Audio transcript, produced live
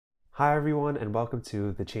Hi, everyone, and welcome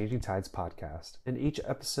to the Changing Tides podcast. In each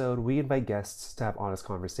episode, we invite guests to have honest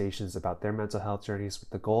conversations about their mental health journeys with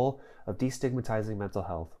the goal of destigmatizing mental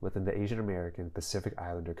health within the Asian American Pacific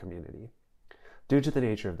Islander community. Due to the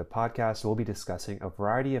nature of the podcast, we'll be discussing a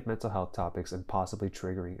variety of mental health topics and possibly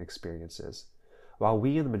triggering experiences. While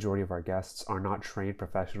we and the majority of our guests are not trained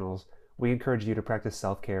professionals, we encourage you to practice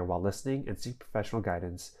self-care while listening and seek professional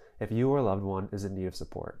guidance if you or a loved one is in need of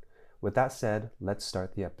support. With that said, let's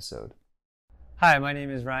start the episode. Hi, my name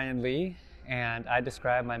is Ryan Lee, and I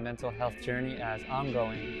describe my mental health journey as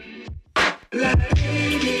ongoing.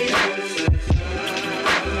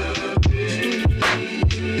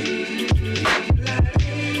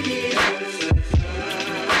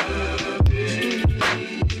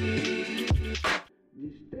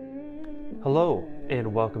 Hello,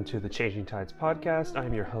 and welcome to the Changing Tides podcast.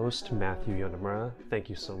 I'm your host, Matthew Yonamura. Thank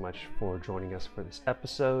you so much for joining us for this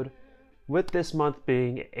episode. With this month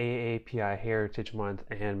being AAPI Heritage Month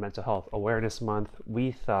and Mental Health Awareness Month,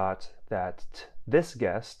 we thought that this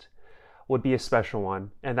guest would be a special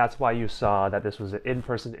one, and that's why you saw that this was an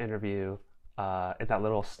in-person interview in that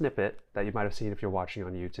little snippet that you might have seen if you're watching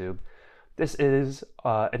on YouTube. This is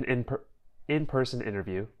an in-person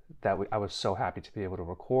interview that I was so happy to be able to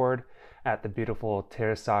record at the beautiful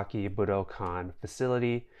Terasaki Budokan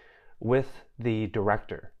facility with the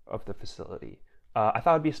director of the facility. I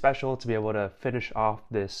thought it'd be special to be able to finish off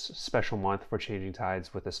this special month for Changing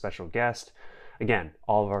Tides with a special guest. Again,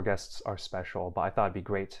 all of our guests are special, but I thought it'd be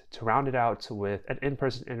great to round it out with an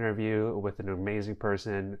in-person interview with an amazing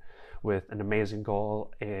person with an amazing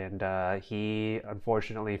goal. And he,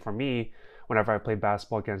 unfortunately for me, whenever I played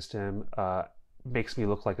basketball against him, makes me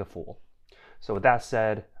look like a fool. So with that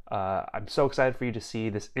said, I'm so excited for you to see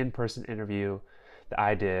this in-person interview that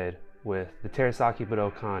I did with the Terasaki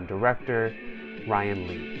Budokan director, Ryan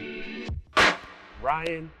Lee.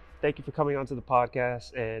 Ryan, thank you for coming onto the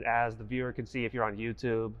podcast. And as the viewer can see, if you're on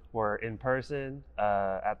YouTube, we're in person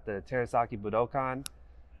at the Terasaki Budokan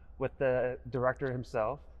with the director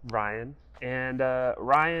himself, Ryan. And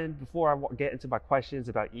Ryan, before I get into my questions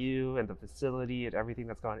about you and the facility and everything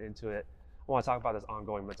that's gone into it, I want to talk about this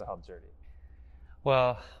ongoing mental health journey.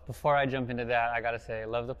 Well, before I jump into that, I gotta say, I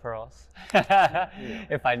love the pearls.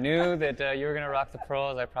 If I knew that you were gonna rock the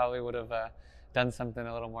pearls, I probably would have done something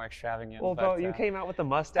a little more extravagant. Well, bro, you came out with the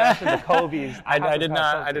mustache and the Kobe's. I did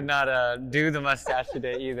not do the mustache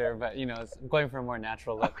today either, but you know, I'm going for a more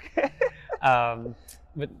natural look. Okay.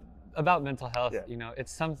 But about mental health, Yeah. you know,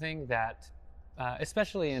 it's something that,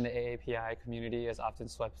 especially in the AAPI community, is often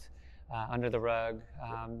swept under the rug.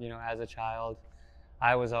 You know, as a child,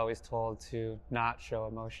 I was always told to not show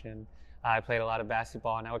emotion. I played a lot of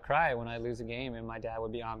basketball and I would cry when I lose a game, and my dad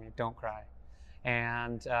would be on me, don't cry.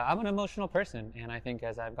 And I'm an emotional person, and I think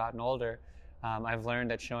as I've gotten older, I've learned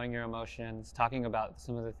that showing your emotions, talking about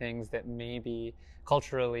some of the things that maybe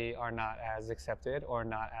culturally are not as accepted or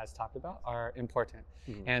not as talked about are important.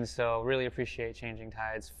 Mm-hmm. And so really appreciate Changing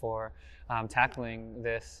Tides for tackling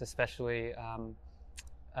this, especially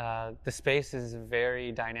the space is a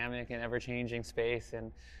very dynamic and ever-changing space,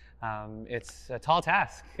 and it's a tall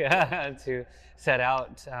task to set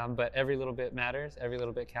out, but every little bit matters, every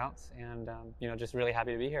little bit counts, and you know, just really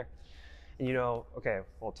happy to be here. You know, okay,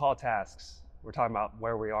 well, tall tasks, we're talking about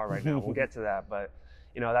where we are right now. We'll get to that, but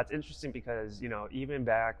you know, that's interesting because, you know, even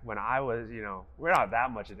back when I was, you know, we're not that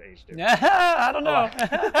much of an age difference. I don't know.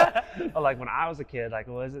 But like when I was a kid, like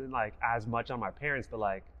it wasn't like as much on my parents, but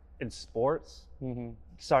like in sports,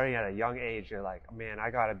 starting at a young age, you're like, man,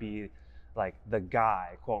 I gotta be like the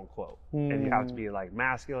guy, quote unquote. And you have to be like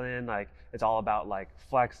masculine, like it's all about like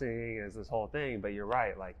flexing is this whole thing. But you're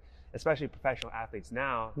right, like especially professional athletes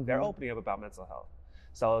now, they're opening up about mental health.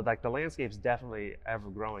 So like the landscape's definitely ever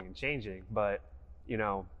growing and changing, but you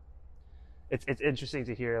know, it's interesting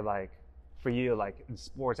to hear like for you, like in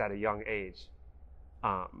sports at a young age,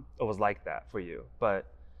 it was like that for you. But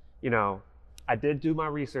you know, I did do my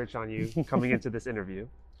research on you coming into this interview.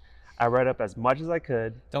 I read up as much as I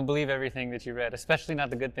could. Don't believe everything that you read, especially not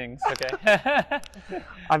the good things, okay?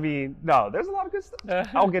 I mean, no, there's a lot of good stuff.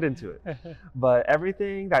 I'll get into it. But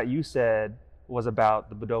everything that you said was about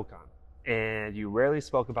the Budokan, and you rarely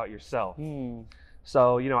spoke about yourself.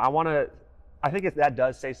 So, you know, I think that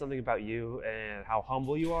does say something about you and how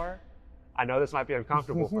humble you are. I know this might be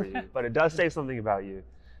uncomfortable for you, but it does say something about you.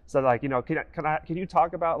 So like, you know, can you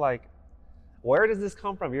talk about like, where does this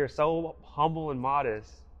come from? You're so humble and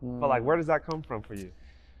modest, but like, where does that come from for you?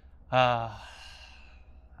 I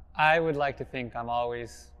would like to think I'm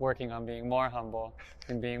always working on being more humble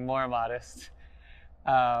and being more modest.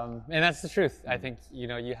 And that's the truth. I think, you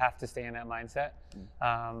know, you have to stay in that mindset.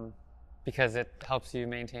 because it helps you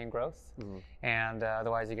maintain growth, and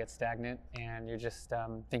otherwise you get stagnant and you're just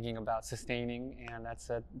thinking about sustaining, and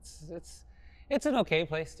it's an okay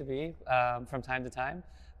place to be from time to time.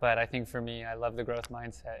 But I think for me, I love the growth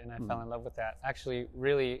mindset, and I fell in love with that. Actually,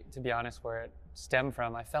 really, to be honest, where it stemmed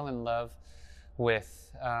from, I fell in love with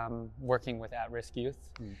working with at-risk youth.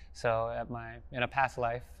 So in a past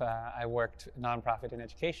life, I worked nonprofit in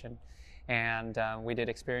education, and we did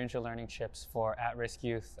experiential learning trips for at-risk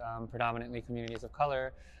youth, predominantly communities of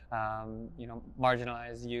color,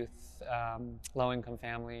 marginalized youth, low-income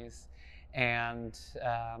families, and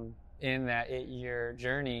in that 8-year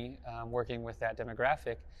journey working with that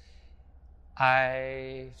demographic,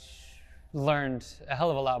 I learned a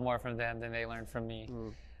hell of a lot more from them than they learned from me.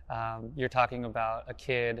 You're talking about a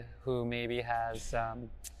kid who maybe has,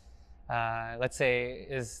 let's say,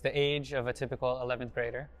 is the age of a typical 11th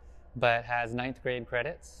grader, but has 9th grade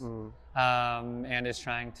credits, and is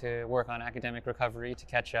trying to work on academic recovery to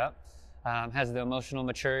catch up, has the emotional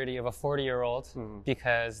maturity of a 40-year-old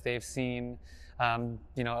because they've seen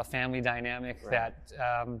a family dynamic that,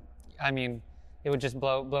 it would just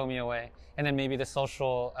blow me away. And then maybe the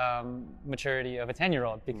social maturity of a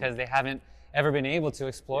 10-year-old because they haven't ever been able to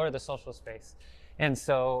explore the social space. And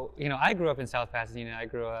so, I grew up in South Pasadena. I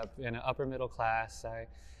grew up in an upper middle class.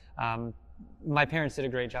 My parents did a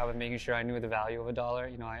great job of making sure I knew the value of a dollar.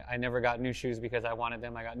 I never got new shoes because I wanted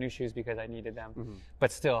them. I got new shoes because I needed them.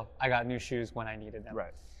 But still, I got new shoes when I needed them.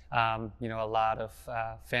 Right. A lot of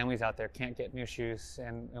families out there can't get new shoes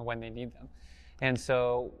and when they need them. And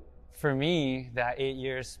so for me, that 8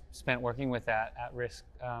 years spent working with that at-risk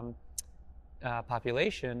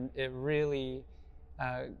population, it really,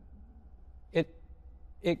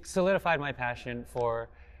 it solidified my passion for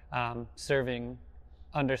serving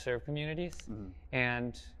underserved communities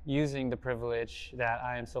and using the privilege that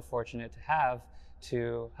I am so fortunate to have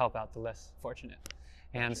to help out the less fortunate.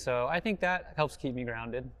 And so I think that helps keep me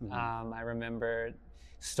grounded. I remember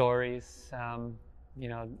stories,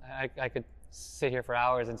 I could sit here for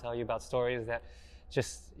hours and tell you about stories that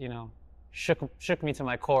just, shook me to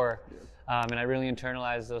my core. And I really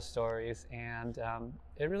internalized those stories, and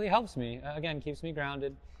it really helps me, again, keeps me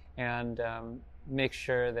grounded, and makes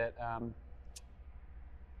sure that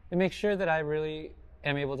I really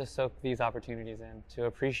am able to soak these opportunities in, to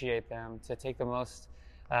appreciate them, to take the most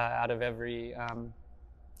out of every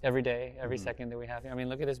day, every second that we have here.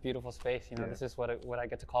 Look at this beautiful space. This is what I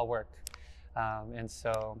get to call work. And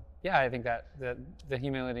so, I think that the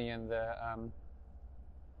humility and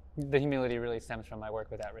the humility really stems from my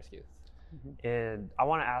work with at-risk youth. And I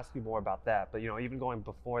want to ask you more about that, but even going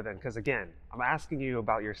before then, because again, I'm asking you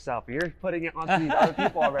about yourself. You're putting it onto these other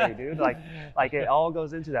people already, dude. Like it all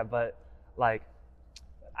goes into that, but I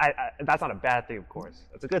that's not a bad thing, of course.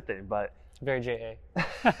 That's a good thing, but very JA.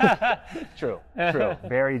 True,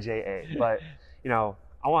 very JA. But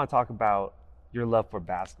I want to talk about your love for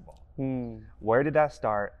basketball. Where did that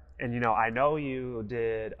start? And I know you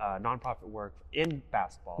did nonprofit work in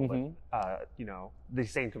basketball, but the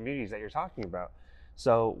same communities that you're talking about.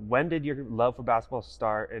 So when did your love for basketball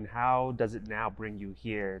start, and how does it now bring you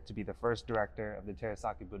here to be the first director of the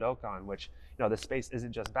Terasaki Budokan, which the space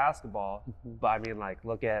isn't just basketball, but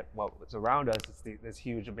look at what's around us. It's this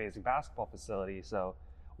huge, amazing basketball facility. So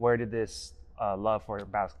where did this love for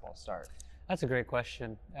basketball start? That's a great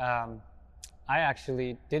question. I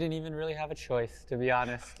actually didn't even really have a choice, to be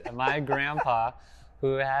honest. My grandpa,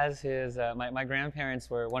 who has his, my grandparents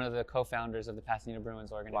were one of the co-founders of the Pasadena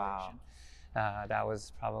Bruins organization. Wow. That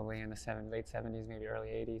was probably in the late 70s, maybe early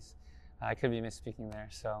 80s. I could be misspeaking there.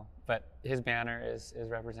 But his banner is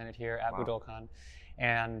represented here at Budokan.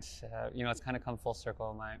 And it's kind of come full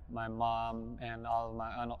circle. My mom and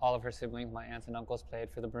all of her siblings, my aunts and uncles, played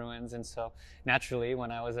for the Bruins, and so naturally,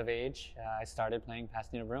 when I was of age, I started playing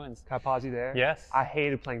Pasadena Bruins. Can I pause you there? Yes. I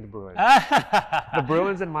hated playing the Bruins. The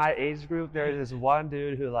Bruins in my age group, there's this one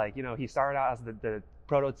dude who he started out as the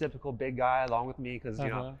prototypical big guy along with me, because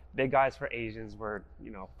big guys for Asians were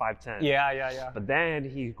 5'10". Yeah. But then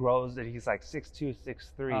he grows and he's like 6'2",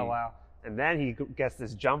 6'3". Oh wow. And then he gets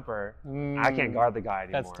this jumper. I can't guard the guy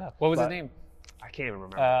anymore. That's tough. What was his name? I can't even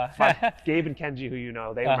remember. But Gabe and Kenji,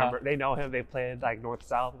 who they remember, they know him. They played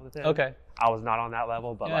north-south with him. Okay. I was not on that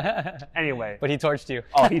level, but anyway. But he torched you.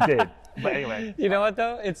 Oh, he did. But anyway. You know what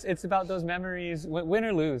though? It's about those memories, win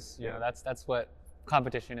or lose. You know, that's what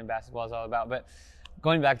competition in basketball is all about. But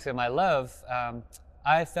going back to my love,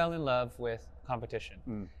 I fell in love with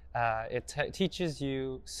competition. It teaches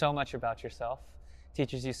you so much about yourself.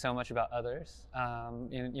 Teaches you so much about others.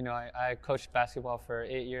 I coached basketball for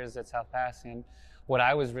 8 years at South Pass, and what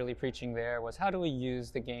I was really preaching there was, how do we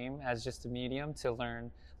use the game as just a medium to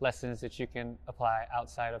learn lessons that you can apply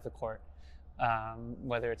outside of the court,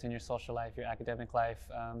 whether it's in your social life, your academic life,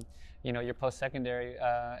 your post-secondary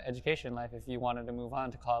education life, if you wanted to move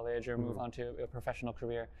on to college or move on to a professional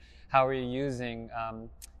career. How are you using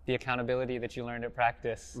the accountability that you learned at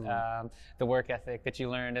practice, the work ethic that you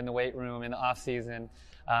learned in the weight room in the off season,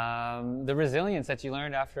 the resilience that you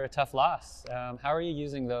learned after a tough loss? How are you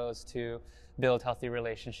using those to build healthy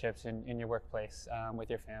relationships in your workplace, with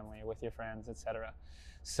your family, with your friends, etc.?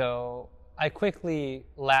 So I quickly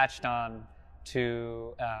latched on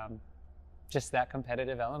to just that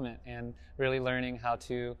competitive element, and really learning how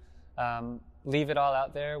to leave it all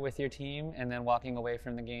out there with your team, and then walking away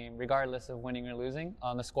from the game, regardless of winning or losing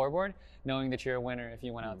on the scoreboard, knowing that you're a winner if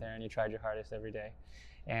you went out there and you tried your hardest every day.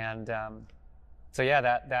 And so yeah,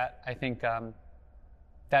 that I think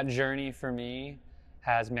that journey for me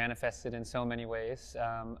has manifested in so many ways.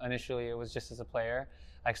 Initially, it was just as a player.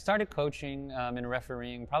 I started coaching and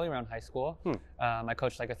refereeing probably around high school. I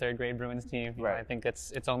coached like a third grade Bruins team. Right. I think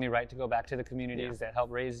it's only right to go back to the communities that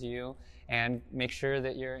help raise you and make sure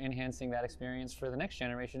that you're enhancing that experience for the next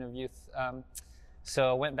generation of youth.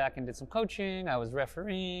 So I went back and did some coaching. I was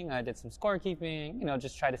refereeing. I did some scorekeeping.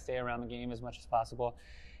 Just try to stay around the game as much as possible.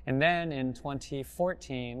 And then in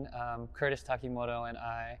 2014, Curtis Takimoto and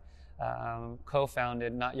I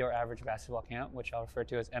co-founded Not Your Average Basketball Camp, which I'll refer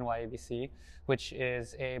to as NYABC, which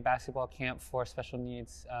is a basketball camp for special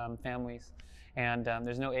needs families. And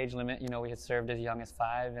there's no age limit. We had served as young as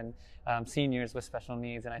 5 and seniors with special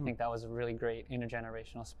needs. And I think that was a really great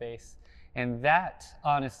intergenerational space. And that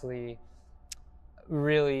honestly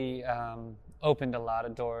really opened a lot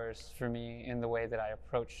of doors for me in the way that I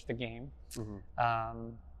approached the game.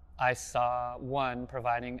 I saw, one,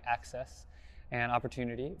 providing access and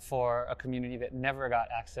opportunity for a community that never got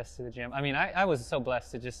access to the gym. I mean, I was so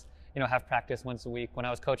blessed to just have practice once a week. When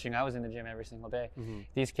I was coaching, I was in the gym every single day.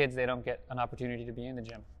 These kids, they don't get an opportunity to be in the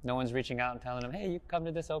gym. No one's reaching out and telling them, hey, you come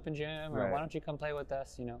to this open gym, or why don't you come play with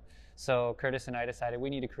us, So Curtis and I decided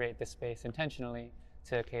we need to create this space intentionally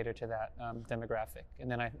to cater to that demographic. And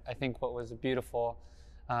then I think what was a beautiful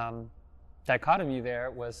dichotomy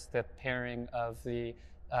there was the pairing of the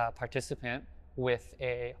participant with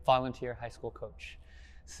a volunteer high school coach.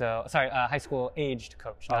 So, high school aged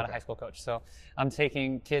coach, not a high school coach. So I'm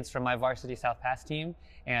taking kids from my varsity South Pass team,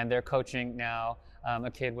 and they're coaching now a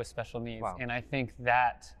kid with special needs. Wow. And I think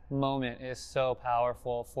that moment is so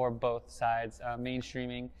powerful for both sides,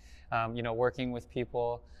 mainstreaming, working with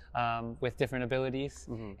people with different abilities.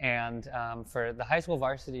 And for the high school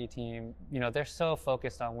varsity team, they're so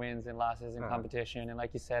focused on wins and losses and competition. And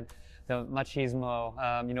like you said, the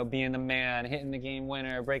machismo, being the man, hitting the game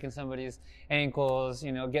winner, breaking somebody's ankles,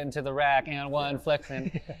 getting to the rack and one,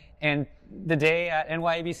 flexing. And the day at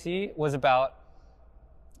NYABC was about,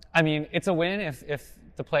 it's a win if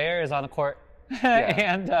the player is on the court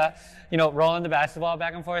and rolling the basketball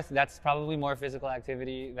back and forth. That's probably more physical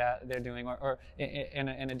activity that they're doing, or in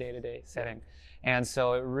a day-to-day setting. And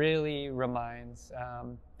so it really reminds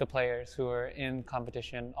the players who are in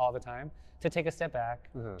competition all the time to take a step back,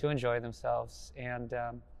 to enjoy themselves. And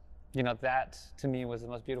that to me was the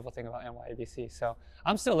most beautiful thing about NYABC. So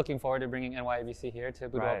I'm still looking forward to bringing NYABC here to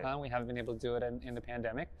Budokan. We haven't been able to do it in the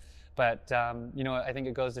pandemic, but I think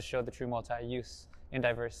it goes to show the true multi-use and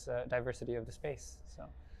diversity of the space.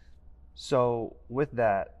 So with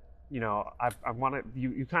that, I want to,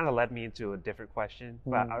 you kind of led me into a different question,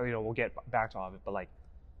 but we'll get back to all of it. But like,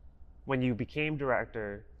 when you became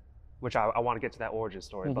director, which I want to get to that origin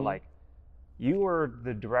story, but like, you were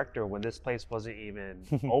the director when this place wasn't even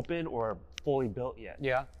open or fully built yet.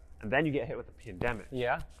 Yeah. And then you get hit with the pandemic.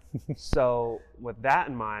 Yeah. So with that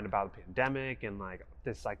in mind about the pandemic and like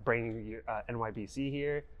this, like bringing you, NYBC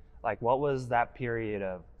here, like what was that period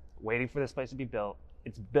of waiting for this place to be built?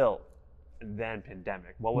 It's built, and then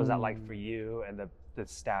pandemic. What was that like for you and the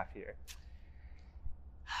staff here?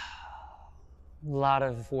 A lot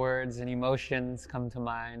of words and emotions come to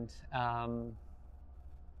mind.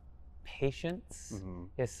 Patience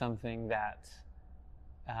is something that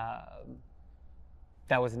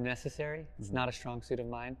that was necessary. It's not a strong suit of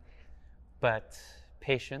mine, but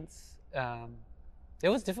patience. It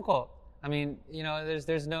was difficult.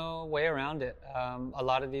 There's no way around it. A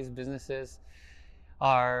lot of these businesses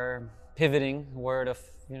are pivoting. Word of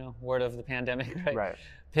the pandemic, right? Right.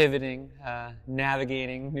 Pivoting,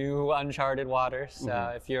 navigating new uncharted waters.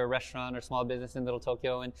 If you're a restaurant or small business in Little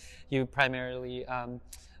Tokyo and you primarily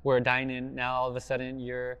were a dine-in, now all of a sudden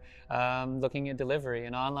you're looking at delivery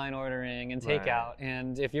and online ordering and takeout.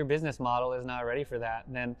 And if your business model is not ready for that,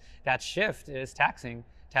 then that shift is taxing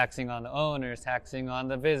taxing on the owners, taxing on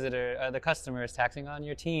the visitor, the customers, taxing on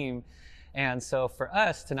your team. And so for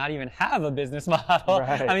us to not even have a business model,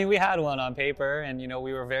 Right. I mean, we had one on paper, and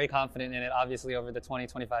we were very confident in it, obviously, over the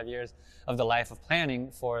 25 years of the life of planning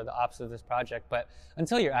for the ops of this project. But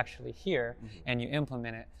until you're actually here and you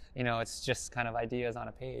implement it, it's just kind of ideas on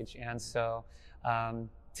a page. And so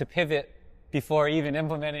to pivot before even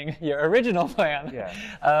implementing your original plan,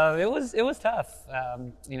 it was tough. A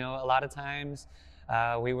lot of times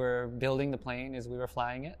we were building the plane as we were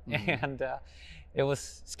flying it, and it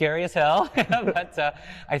was scary as hell. But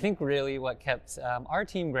I think really what kept our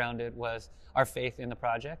team grounded was our faith in the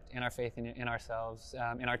project and our faith in ourselves,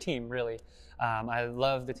 in our team, really. I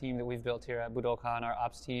love the team that we've built here at Budokan. Our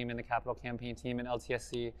ops team and the capital campaign team and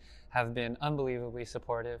LTSC have been unbelievably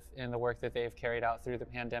supportive in the work that they've carried out through the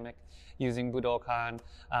pandemic, using Budokan,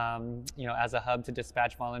 as a hub to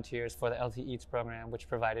dispatch volunteers for the LT Eats program, which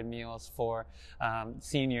provided meals for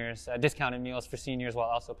seniors, discounted meals for seniors, while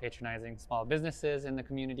also patronizing small businesses in the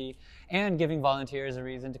community and giving volunteers a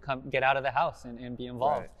reason to come get out of the house and be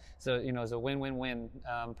involved. Right. So, it's a win-win-win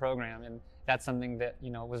program, and that's something that,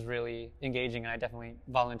 was really engaging, and I definitely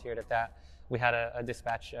volunteered at that. We had a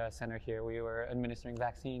dispatch center here. We were administering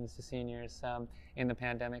vaccines to seniors in the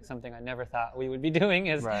pandemic. Something I never thought we would be doing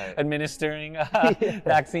is administering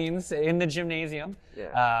vaccines in the gymnasium.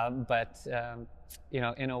 But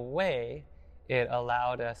in a way, it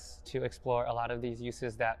allowed us to explore a lot of these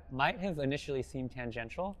uses that might have initially seemed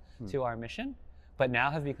tangential to our mission, but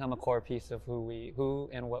now have become a core piece of who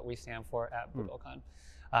and what we stand for at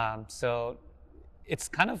Budokan. So it's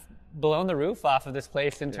kind of blown the roof off of this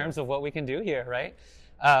place in terms of what we can do here, right?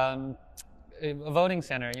 A voting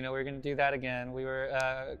center, we're going to do that again. We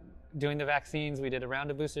were doing the vaccines. We did a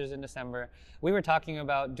round of boosters in December. We were talking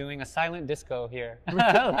about doing a silent disco here. Who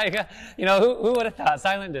would have thought?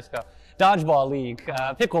 Silent disco. Dodgeball league,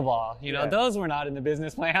 pickleball, those were not in the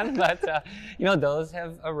business plan, but those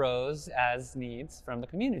have arose as needs from the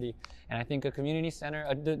community. And I think a community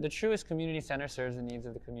center, the truest community center serves the needs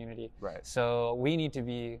of the community. Right. So we need to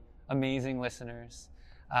be amazing listeners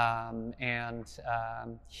and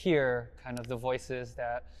hear kind of the voices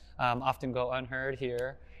that often go unheard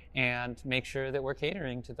here, and make sure that we're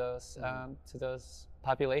catering to those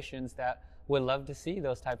populations that would love to see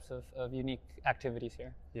those types of unique activities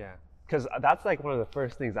here. Yeah. Because that's like one of the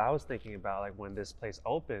first things I was thinking about, like when this place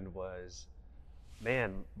opened, was,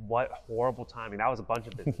 man, what horrible timing. That was a bunch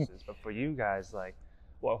of businesses, but for you guys, like,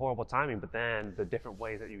 what horrible timing. But then the different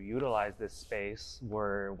ways that you utilize this space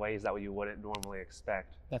were ways that you wouldn't normally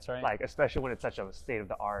expect. That's right. Like, especially when it's such a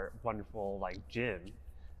state-of-the-art, wonderful, like, gym,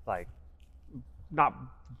 like, not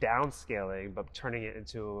downscaling, but turning it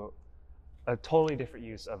into a totally different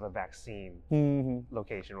use of a vaccine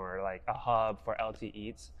location, or like a hub for LT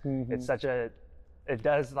Eats. It's it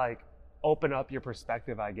does like open up your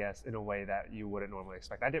perspective, I guess, in a way that you wouldn't normally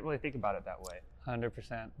expect. I didn't really think about it that way.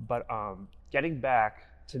 100%. But getting back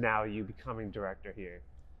to now you becoming director here,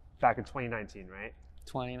 back in 2019, right?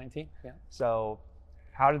 2019, yeah. So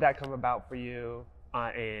how did that come about for you?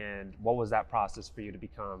 And what was that process for you to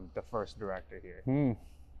become the first director here?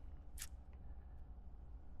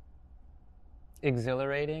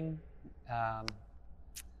 Exhilarating.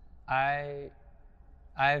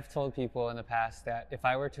 I've told people in the past that if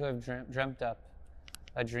I were to have dreamt up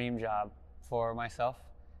a dream job for myself,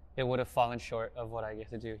 it would have fallen short of what I get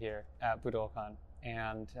to do here at Budokan.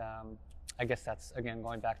 And I guess that's, again,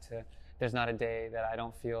 going back to, there's not a day that I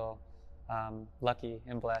don't feel lucky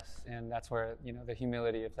and blessed, and that's where the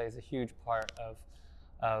humility, it plays a huge part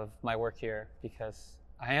of my work here, because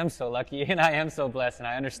I am so lucky and I am so blessed, and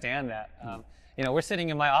I understand that. We're sitting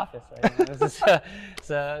in my office right now. It's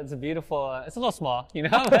a beautiful. It's a little small,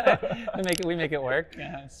 but we make it work.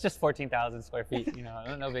 It's just 14,000 square feet,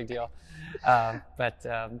 no big deal. But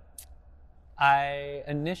I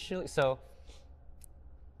initially,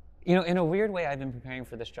 in a weird way, I've been preparing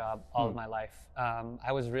for this job all of my life.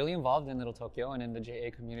 I was really involved in Little Tokyo and in the JA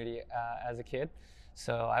community as a kid.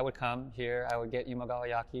 So I would come here, I would get Yumagawa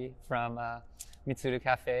Yaki from Mitsuru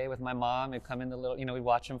Cafe with my mom. It'd come in the little, we'd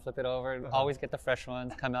watch them flip it over. Always get the fresh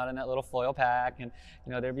ones, come out in that little foil pack. And,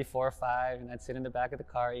 there'd be 4 or 5, and I'd sit in the back of the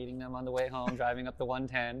car eating them on the way home, driving up the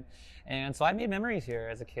 110. And so I made memories here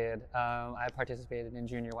as a kid. I participated in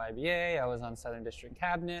Junior YBA. I was on Southern District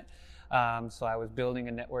Cabinet. So I was building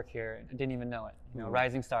a network here. I didn't even know it.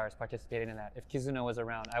 Rising Stars, participated in that. If Kizuno was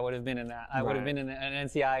around, I would have been in that. I would have been an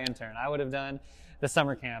NCI intern. I would have done the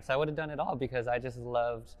summer camps. I would have done it all, because I just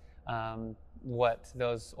loved what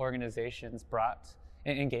those organizations brought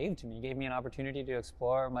and gave to me. It gave me an opportunity to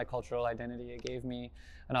explore my cultural identity. It gave me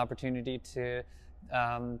an opportunity to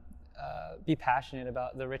be passionate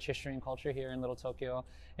about the rich history and culture here in Little Tokyo,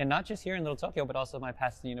 and not just here in Little Tokyo, but also my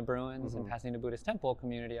Pasadena Bruins and Pasadena Buddhist Temple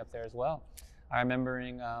community up there as well. I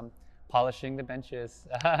remembering polishing the benches,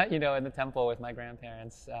 in the temple with my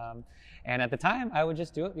grandparents. And at the time, I would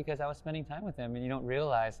just do it because I was spending time with them, and you don't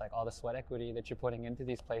realize like all the sweat equity that you're putting into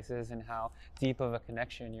these places and how deep of a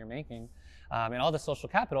connection you're making, and all the social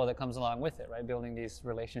capital that comes along with it, right? Building these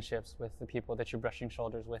relationships with the people that you're brushing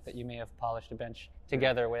shoulders with, that you may have polished a bench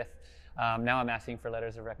together with. Now I'm asking for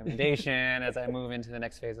letters of recommendation as I move into the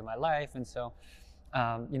next phase of my life. And so,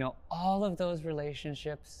 all of those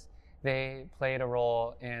relationships, they played a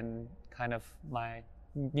role in kind of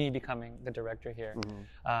me becoming the director here.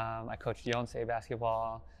 I coached Yonsei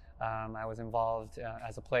basketball. I was involved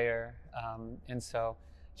as a player. And so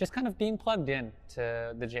just kind of being plugged in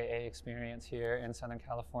to the JA experience here in Southern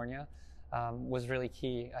California was really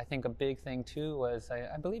key. I think a big thing too was,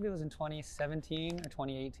 I believe it was in 2017 or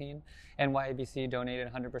 2018, NYABC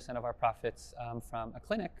donated 100% of our profits from a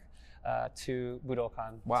clinic to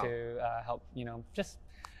Budokan to help,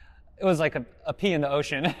 it was like a pea in the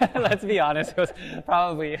ocean. Let's be honest. It was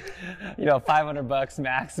probably, $500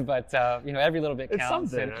 max, but every little bit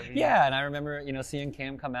counts. It's something. Yeah, and I remember, seeing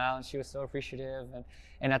Kim come out, and she was so appreciative.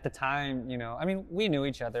 And at the time, we knew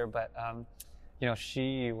each other, but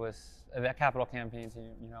she was that Capital Campaigns.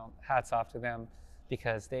 Hats off to them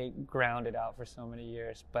because they grounded out for so many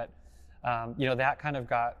years. But that kind of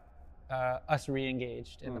got us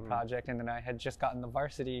re-engaged in the project, and then I had just gotten the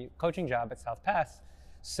varsity coaching job at South Pass.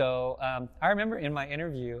 So I remember in my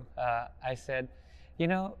interview, I said,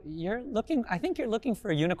 I think you're looking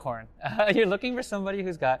for a unicorn. You're looking for somebody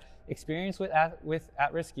who's got experience with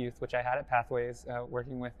at-risk youth, which I had at Pathways,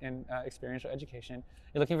 working with in experiential education.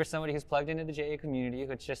 You're looking for somebody who's plugged into the JA community,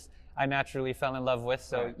 which I naturally fell in love with,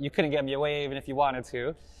 so you couldn't get me away even if you wanted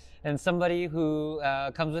to. And somebody who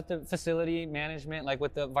comes with the facility management, like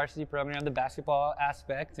with the varsity program, the basketball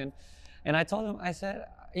aspect. And I told him, I said,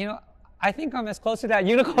 I think I'm as close to that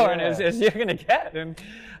unicorn as you're gonna get, and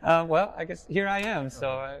I guess here I am.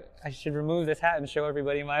 So I should remove this hat and show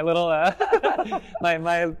everybody my little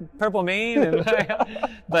my purple mane.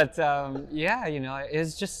 But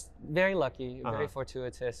it's just very lucky, very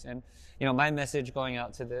fortuitous, and my message going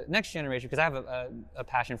out to the next generation, because I have a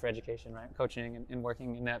passion for education, right? Coaching and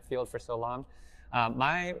working in that field for so long.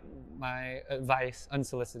 My advice,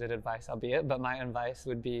 unsolicited advice, albeit, but my advice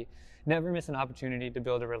would be, never miss an opportunity to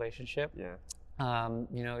build a relationship.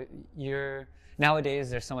 Nowadays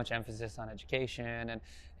there's so much emphasis on education,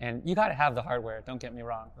 and you got to have the hardware. Don't get me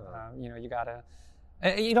wrong.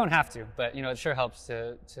 You don't have to, but it sure helps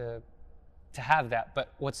to have that.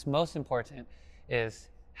 But what's most important is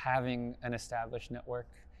having an established network.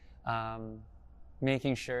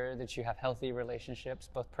 Making sure that you have healthy relationships,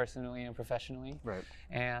 both personally and professionally. Right.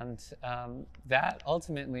 And that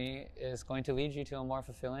ultimately is going to lead you to a more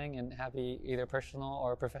fulfilling and happy either personal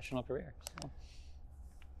or professional career. So.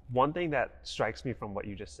 One thing that strikes me from what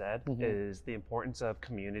you just said is the importance of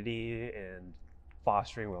community and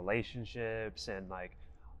fostering relationships, and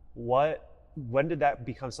when did that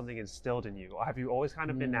become something instilled in you? Have you always kind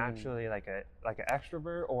of been naturally like an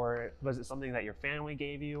extrovert, or was it something that your family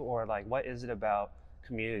gave you, or what is it about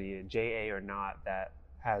community, JA or not, that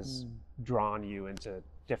has drawn you into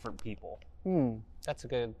different people? That's a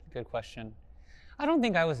good question. I don't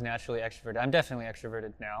think I was naturally extroverted. I'm definitely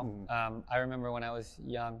extroverted now. I remember when I was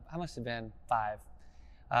young, I must have been 5.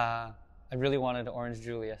 I really wanted to Orange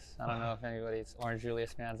Julius. I don't know if anybody's Orange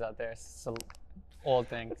Julius fans out there. It's an old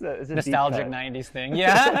thing. It's a nostalgic 90s thing.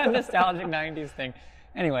 Yeah, nostalgic 90s thing.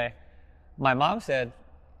 Anyway, my mom said,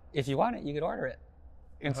 if you want it, you could order it.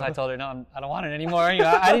 And so I told her, no, I don't want it anymore.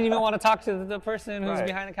 I didn't even want to talk to the person who's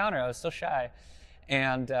behind the counter. I was so shy.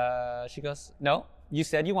 And she goes, no, you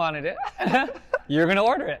said you wanted it. You're going to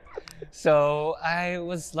order it. So I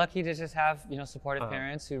was lucky to just have, supportive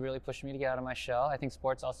parents who really pushed me to get out of my shell. I think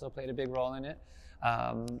sports also played a big role in it.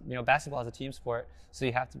 Basketball is a team sport, so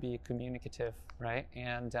you have to be communicative, right?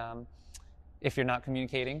 And if you're not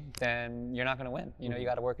communicating, then you're not going to win. You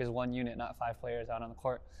got to work as one unit, not 5 players out on the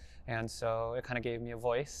court. And so it kind of gave me a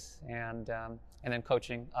voice, and then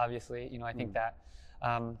coaching, obviously. I think that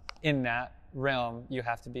in that realm, you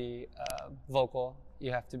have to be vocal,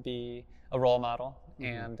 you have to be a role model,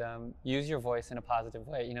 and use your voice in a positive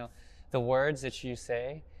way. The words that you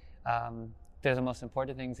say, they're the most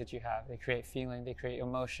important things that you have. They create feeling, they create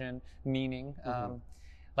emotion, meaning.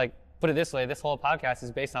 Put it this way, this whole podcast is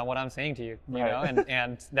based on what I'm saying to you, you know,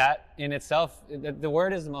 and that in itself, the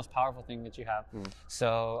word is the most powerful thing that you have.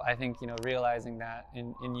 So I think, realizing that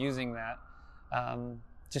and using that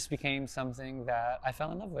just became something that I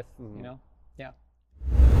fell in love with, Yeah.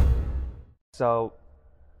 So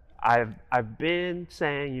I've been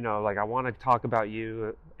saying, you know, like I want to talk about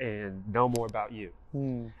you and know more about you.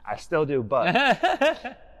 I still do, but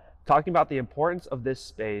talking about the importance of this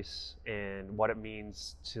space and what it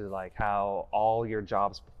means to like how all your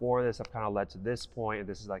jobs before this have kind of led to this point, and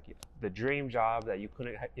this is like the dream job that you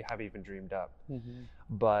couldn't have even dreamed up.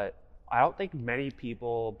 But I don't think many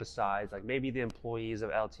people besides like maybe the employees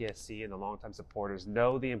of LTSC and the longtime supporters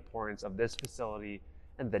know the importance of this facility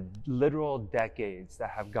and the literal decades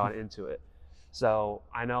that have gone into it. So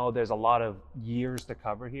I know there's a lot of years to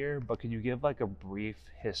cover here, but can you give like a brief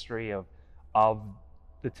history of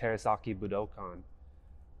the Terasaki Budokan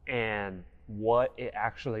and what it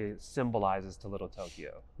actually symbolizes to Little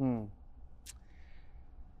Tokyo?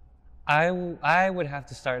 I would have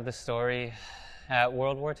to start the story at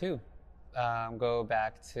World War II. Go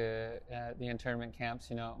back to the internment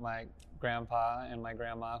camps. You know, my grandpa and my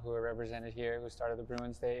grandma, who are represented here, who started the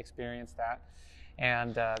Bruins, they experienced that.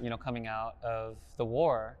 And you know, coming out of the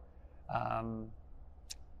war,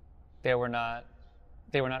 they were not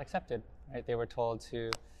accepted. Right? They were told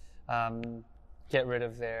to get rid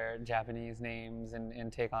of their Japanese names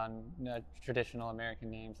and take on traditional American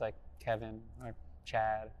names like Kevin or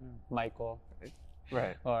Chad, Michael.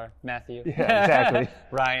 Right. Or Matthew. Yeah, exactly.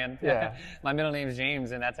 Ryan. Yeah. My middle name's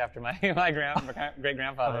James, and that's after my great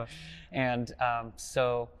grandfather. And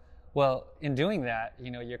so, well, in doing that, you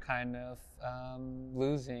know, you're kind of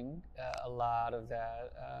losing a lot of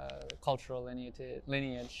that cultural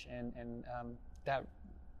lineage and that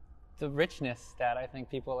the richness that I think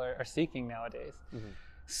people are seeking nowadays.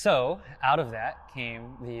 So out of that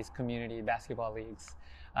came these community basketball leagues.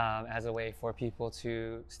 As a way for people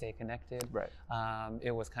to stay connected. Right.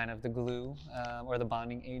 It was kind of the glue or the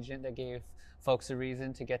bonding agent that gave folks a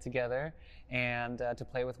reason to get together and to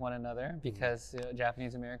play with one another, because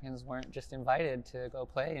Japanese Americans weren't just invited to go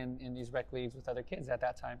play in these rec leagues with other kids at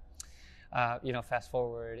that time. You know, fast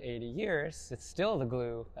forward 80 years, it's still the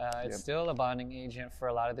glue. It's still a bonding agent for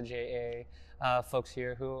a lot of the JA folks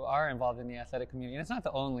here who are involved in the athletic community. And it's not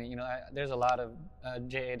the only, you know, there's a lot of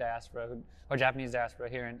JA diaspora or Japanese diaspora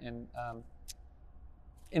here in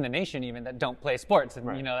the nation even that don't play sports. And,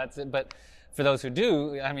 you know, that's it. But for those who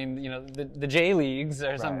do, I mean, you know, the J leagues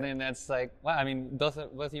are something that's like, wow, I mean, both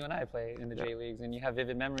you and I play in the J leagues, and you have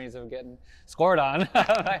vivid memories of getting scored on.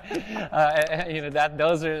 You know,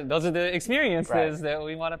 those are the experiences that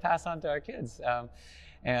we want to pass on to our kids.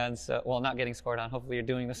 And so, well, not getting scored on. Hopefully, you're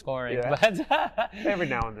doing the scoring. Yeah. But Every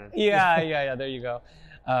now and then. Yeah. There you go.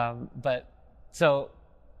 But so,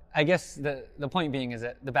 I guess the point being is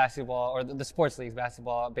that the basketball or the sports leagues,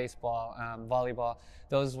 basketball, baseball, volleyball,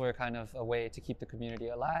 those were kind of a way to keep the community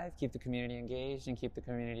alive, keep the community engaged, and keep the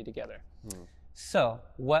community together. So,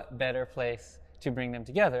 what better place to bring them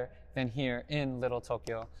together than here in Little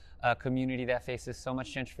Tokyo, a community that faces so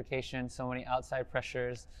much gentrification, so many outside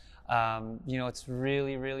pressures. You know, it's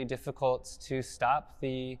really, really difficult to stop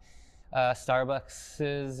the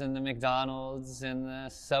Starbucks and the McDonald's and the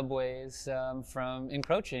Subways from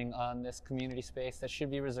encroaching on this community space that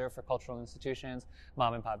should be reserved for cultural institutions,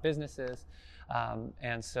 mom and pop businesses.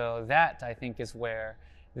 And so that, I think, is where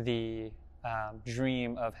the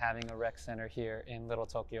dream of having a rec center here in Little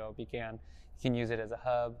Tokyo began. You can use it as a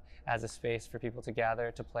hub, as a space for people to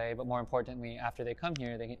gather, to play, but more importantly, after they come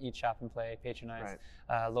here, they can eat, shop, and play, patronize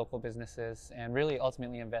local businesses, and really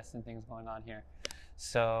ultimately invest in things going on here.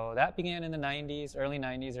 So that began in the 90s, early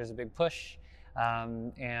 90s. There's a big push,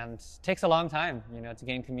 and takes a long time, you know, to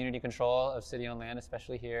gain community control of city-owned land,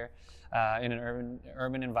 especially here in an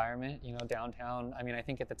urban environment, you know, downtown. I mean, I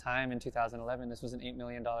think at the time in 2011, this was an $8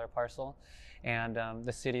 million parcel, and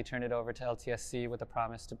the city turned it over to LTSC with a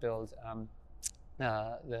promise to build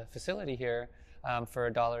the facility here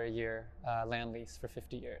for $1 a year land lease for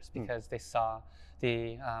 50 years, because they saw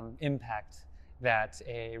the impact that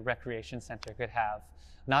a recreation center could have,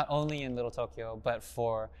 not only in Little Tokyo, but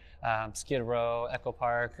for Skid Row, Echo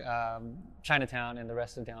Park, Chinatown, and the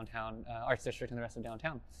rest of downtown, Arts District and the rest of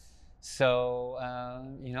downtown. So,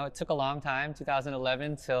 you know, it took a long time,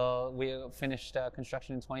 2011, till we finished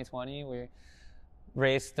construction in 2020. We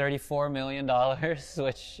raised $34 million,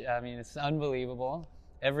 which, I mean, it's unbelievable.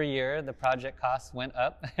 Every year, the project costs went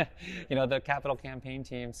up. You know, the capital campaign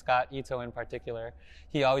team, Scott Ito in particular,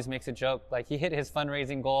 he always makes a joke, like he hit his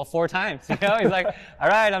fundraising goal 4 times. You know, he's like, all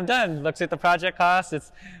right, I'm done. Looks at the project cost,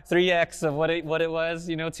 it's 3x of what it was,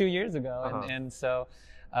 you know, 2 years ago. And so,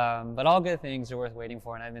 but all good things are worth waiting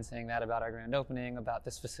for. And I've been saying that about our grand opening, about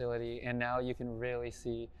this facility. And now you can really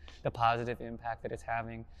see the positive impact that it's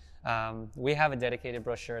having. We have a dedicated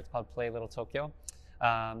brochure. It's called Play Little Tokyo.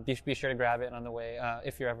 Be sure to grab it on the way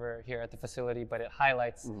if you're ever here at the facility, but it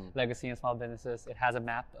highlights legacy and small businesses. It has a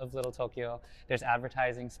map of Little Tokyo. There's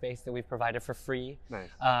advertising space that we've provided for free. Nice.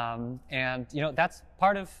 And that's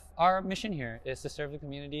part of our mission here, is to serve the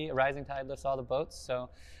community. A rising tide lifts all the boats. So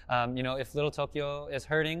if Little Tokyo is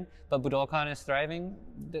hurting, but Budokan is thriving,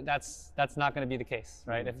 that's not going to be the case,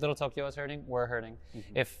 right? If Little Tokyo is hurting, we're hurting.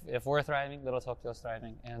 If we're thriving, Little Tokyo is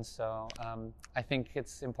thriving. And so I think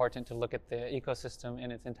it's important to look at the ecosystem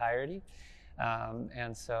in its entirety.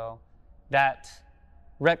 And so that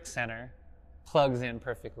rec center plugs in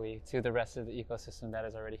perfectly to the rest of the ecosystem that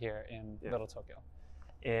is already here in Little Tokyo.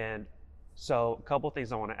 And so a couple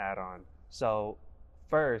things I want to add on. So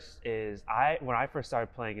first is when I first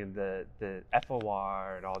started playing in the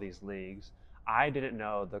FOR and all these leagues, I didn't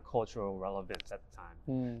know the cultural relevance at the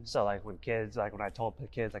time. So like when I told the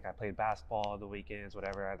kids like I played basketball on the weekends,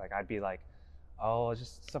 whatever, I'd be like, oh, it's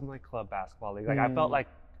just something like club basketball league. Like I felt like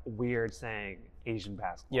weird saying Asian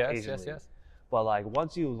basketball. Asian league. Yes. But like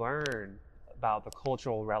once you learn about the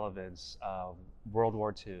cultural relevance of World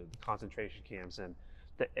War II, the concentration camps, and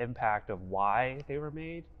the impact of why they were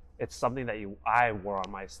made, it's something that I wore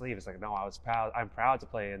on my sleeve. It's like, no, I'm proud to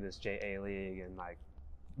play in this JA league and like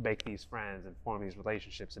make these friends and form these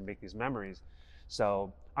relationships and make these memories.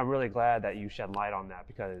 So I'm really glad that you shed light on that,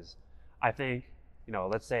 because I think,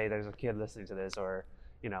 let's say there's a kid listening to this, or,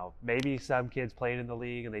 maybe some kids played in the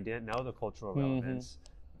league and they didn't know the cultural relevance.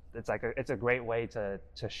 It's like it's a great way to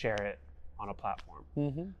share it on a platform.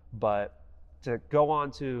 But to go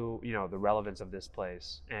on to, the relevance of this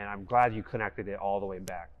place, and I'm glad you connected it all the way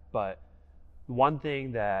back. But one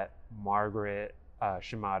thing that Margaret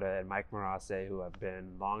Shimada and Mike Marase, who have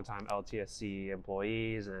been longtime LTSC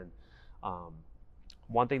employees, and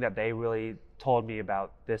one thing that they really told me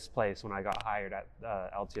about this place when I got hired at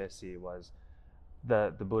LTSC was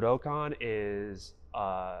the Budokan is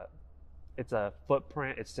it's a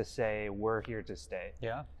footprint. It's to say we're here to stay.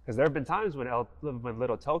 Yeah. Because there have been times when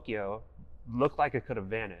Little Tokyo looked like it could have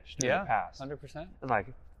vanished in the past. 100%. And like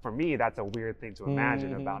for me, that's a weird thing to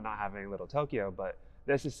imagine about not having Little Tokyo, but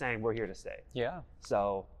this is saying we're here to stay. Yeah.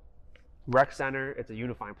 So rec center, it's a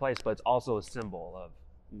unifying place, but it's also a symbol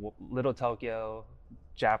of Little Tokyo,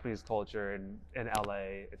 Japanese culture in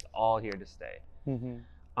LA. It's all here to stay.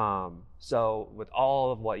 So with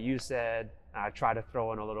all of what you said, I try to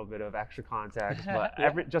throw in a little bit of extra context, but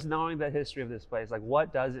just knowing the history of this place, like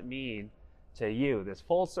what does it mean to you, this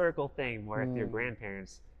full circle thing with your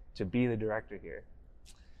grandparents, to be the director here?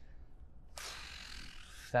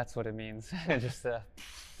 That's what it means. Just a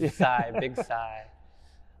sigh, big sigh.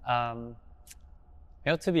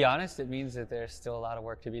 To be honest, it means that there's still a lot of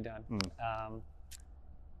work to be done.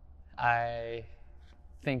 I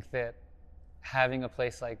think that having a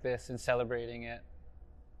place like this and celebrating it,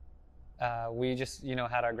 we just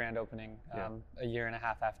had our grand opening a year and a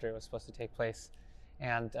half after it was supposed to take place,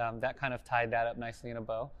 and that kind of tied that up nicely in a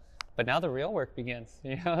bow. But now the real work begins.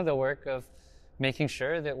 The work of making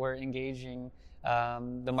sure that we're engaging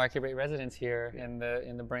the market rate residents here in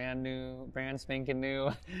the brand spanking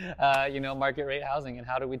new market rate housing, and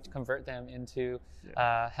how do we convert them into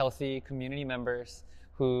healthy community members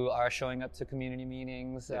who are showing up to community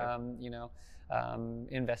meetings,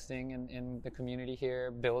 investing in the community here,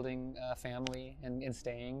 building a family and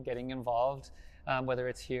staying, getting involved, whether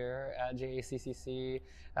it's here at JACCC,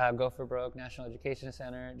 Go for Broke, National Education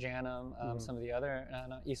Center, JANM, some of the other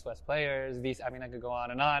East-West players. I could go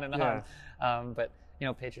on and on and on. But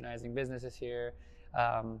patronizing businesses here.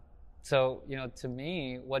 So to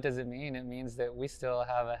me, what does it mean? It means that we still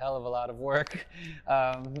have a hell of a lot of work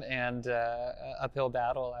and uphill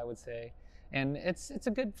battle, I would say. And it's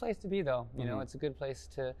a good place to be, though. It's a good place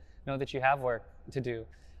to know that you have work to do,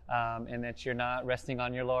 and that you're not resting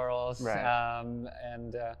on your laurels. Right.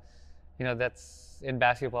 That's in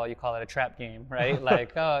basketball, you call it a trap game, right?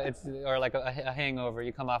 Like, or like a hangover.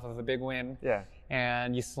 You come off of a big win,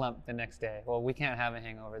 and you slump the next day. Well, we can't have a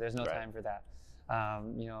hangover. There's no time for that.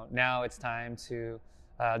 Now it's time to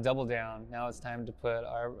double down. Now it's time to put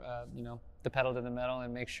our, the pedal to the metal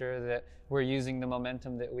and make sure that we're using the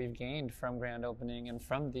momentum that we've gained from grand opening and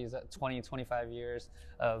from these 20, 25 years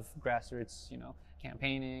of grassroots,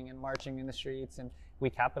 campaigning and marching in the streets. And we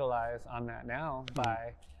capitalize on that now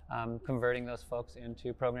by converting those folks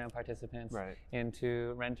into program participants,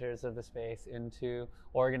 into renters of the space, into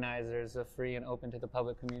organizers of free and open to the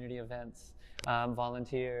public community events,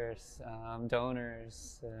 volunteers,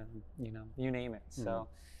 donors, you name it. So,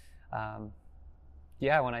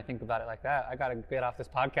 when I think about it like that, I got to get off this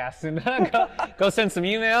podcast and go send some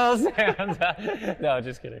emails. And, no,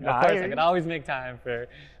 just kidding. Of course, I can always make time for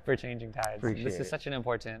changing tides. This is such an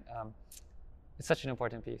important it's such an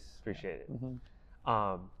important piece. Appreciate it.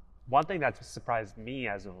 Mm-hmm. One thing that's surprised me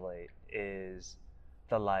as of late is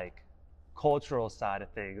the like cultural side of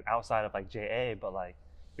things outside of like JA, but like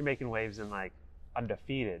you're making waves in like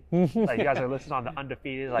Undefeated. Like you guys are listed on the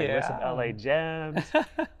Undefeated like list of LA gems.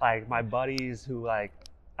 Like my buddies who like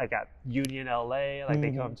at Union LA, like they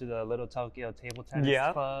come to the Little Tokyo Table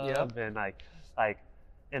Tennis Club, and like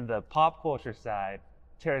in the pop culture side,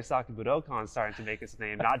 Terasaki Budokan's starting to make its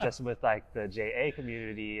name, not just with like the JA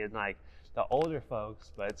community and like the older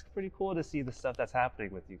folks, but it's pretty cool to see the stuff that's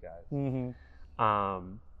happening with you guys.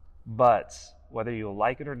 But whether you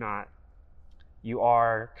like it or not, you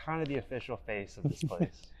are kind of the official face of this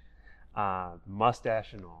place.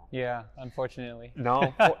 Mustache and all. Yeah, unfortunately.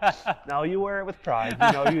 No, no, you wear it with pride.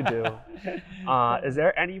 You know you do. Is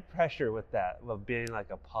there any pressure with that, of being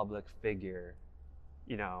like a public figure,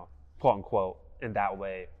 you know, quote unquote, in that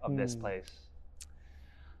way of this place?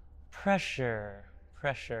 Pressure.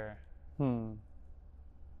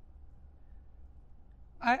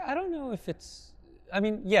 I don't know if it's, I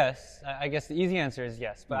mean, yes, I guess the easy answer is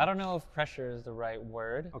yes, but I don't know if pressure is the right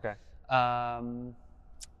word. Okay.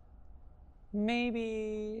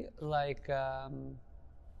 Maybe like a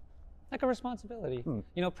responsibility.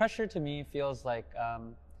 You know, pressure to me feels like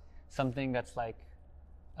something that's like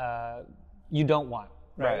you don't want,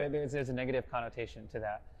 right? There's a negative connotation to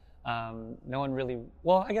that. No one really,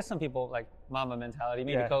 well, I guess some people like mama mentality,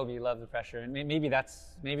 maybe Kobe loves the pressure, and maybe that,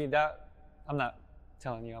 I'm not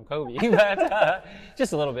telling you I'm Kobe, but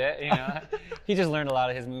just a little bit, you know. He just learned a lot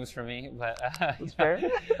of his moves from me, but that's fair.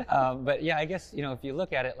 But yeah, I guess, you know, if you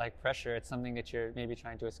look at it like pressure, it's something that you're maybe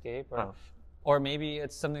trying to escape, or maybe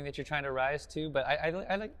it's something that you're trying to rise to. But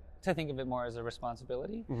I like to think of it more as a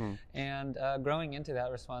responsibility, and growing into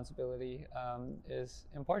that responsibility is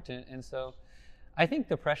important. And so I think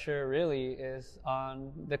the pressure really is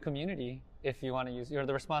on the community, if you want to use,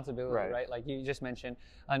 the responsibility, right? Like you just mentioned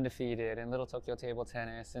Undefeated and Little Tokyo Table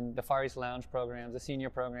Tennis and the Far East Lounge programs, the senior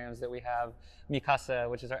programs that we have, Mikasa,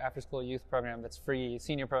 which is our after-school youth program that's free,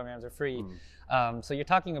 senior programs are free. So you're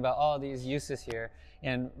talking about all these uses here.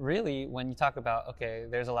 And really, when you talk about, okay,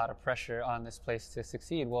 there's a lot of pressure on this place to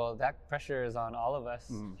succeed, well, that pressure is on all of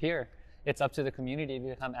us here. It's up to the community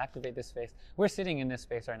to come activate this space. We're sitting in this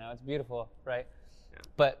space right now. It's beautiful, right?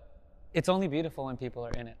 But it's only beautiful when people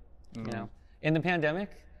are in it. You know, in the pandemic,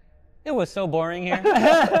 it was so boring here,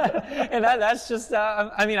 and that's just.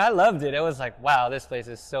 I mean, I loved it. It was like, wow, this place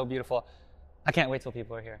is so beautiful. I can't wait till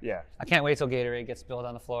people are here. Yeah. I can't wait till Gatorade gets spilled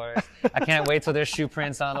on the floors. I can't wait till there's shoe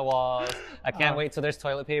prints on the walls. I can't wait till there's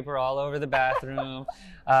toilet paper all over the bathroom.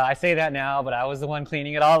 I say that now, but I was the one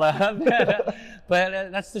cleaning it all up.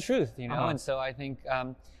 But that's the truth, you know. And so I think.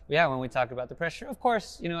 When we talk about the pressure, of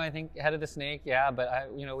course, you know, I think head of the snake,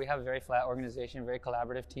 but you know, we have a very flat organization, very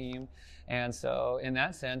collaborative team. And so in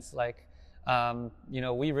that sense, like, you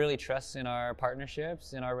know, we really trust in our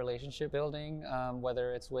partnerships, in our relationship building,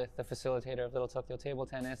 whether it's with the facilitator of Little Tokyo Table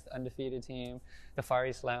Tennis, the Undefeated team, the Far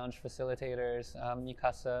East Lounge facilitators,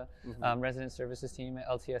 Mikasa, resident services team at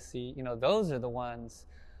LTSC. You know, those are the ones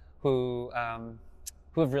who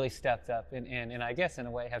have really stepped up and I guess in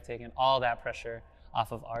a way have taken all that pressure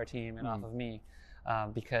off of our team and off of me,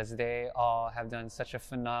 because they all have done such a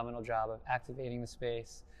phenomenal job of activating the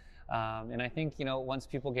space. And I think, you know, once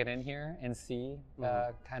people get in here and see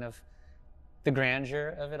kind of the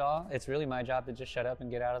grandeur of it all, it's really my job to just shut up and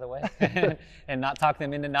get out of the way and not talk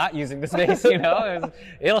them into not using the space, you know.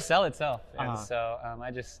 It'll sell itself. And so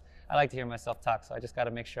I like to hear myself talk, so I just got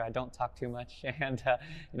to make sure I don't talk too much. And,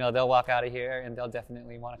 you know, they'll walk out of here and they'll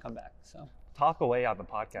definitely want to come back, so. Talk away on the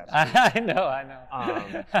podcast. I know.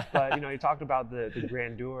 But, you know, you talked about the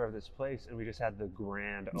grandeur of this place, and we just had the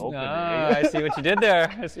grand opening. I see what you did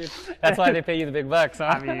there. That's why they pay you the big bucks, huh?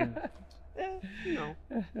 I mean, you know,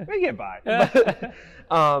 we get by. But,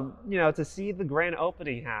 you know, to see the grand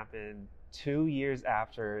opening happen 2 years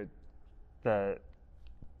after the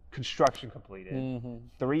construction completed,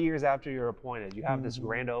 3 years after you're appointed, you have this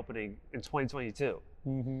grand opening in 2022.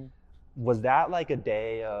 Was that like a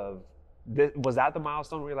day of... was that the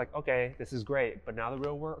milestone where you're like, okay, this is great, but now the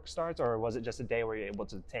real work starts? Or was it just a day where you're able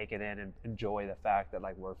to take it in and enjoy the fact that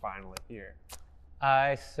like we're finally here?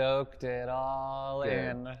 I soaked it all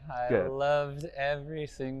in. I loved every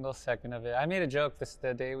single second of it. I made a joke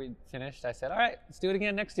the day we finished. I said, all right, let's do it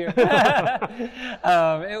again next year.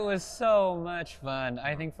 It was so much fun.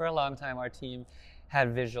 I think for a long time our team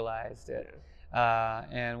had visualized it,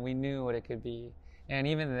 and we knew what it could be. And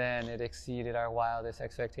even then, it exceeded our wildest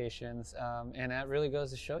expectations. And that really goes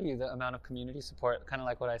to show you the amount of community support, kind of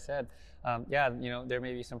like what I said. Yeah, there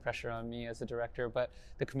may be some pressure on me as a director, but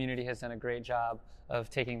the community has done a great job of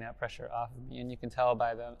taking that pressure off of me. And you can tell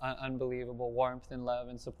by the unbelievable warmth and love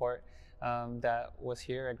and support that was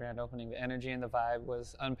here at grand opening. The energy and the vibe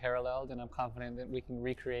was unparalleled, and I'm confident that we can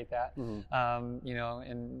recreate that,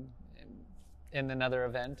 in another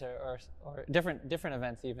event or different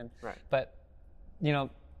events even. Right. But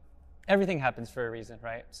everything happens for a reason,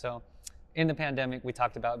 right? So in the pandemic, we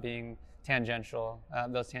talked about being tangential,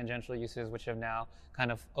 those tangential uses, which have now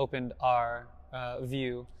kind of opened our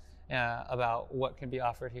view about what can be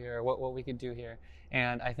offered here, what we could do here.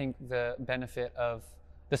 And I think the benefit of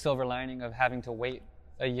the silver lining of having to wait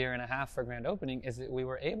a year and a half for grand opening is that we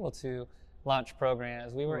were able to launch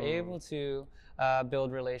programs, we were able to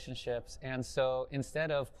build relationships. And so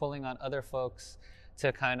instead of pulling on other folks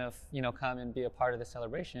to kind of come and be a part of the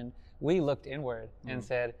celebration, we looked inward and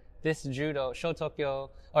said, this Sho Tokyo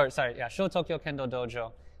Kendo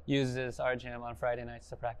Dojo uses our gym on Friday nights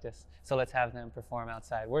to practice, so let's have them perform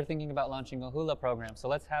outside. We're thinking about launching a hula program, so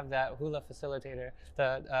let's have that hula facilitator,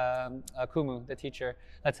 the Kumu, the teacher,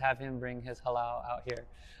 let's have him bring his halal out here.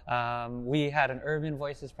 We had an Urban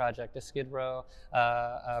Voices project, a Skid Row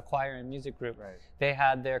choir and music group. Right. They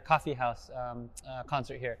had their coffee house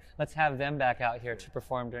concert here. Let's have them back out here to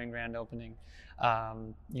perform during grand opening.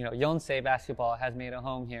 Yonsei basketball has made a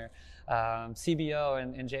home here. CBO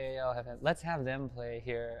and JAO let's have them play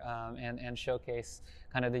here and showcase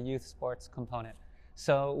kind of the youth sports component.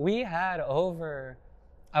 So we had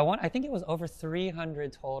I think it was over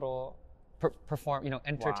 300 total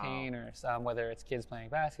entertainers, whether it's kids playing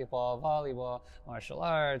basketball, volleyball, martial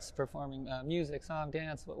arts, performing music, song,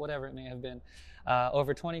 dance, whatever it may have been.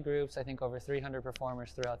 Over 20 groups, I think over 300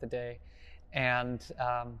 performers throughout the day. And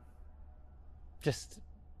just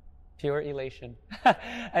pure elation.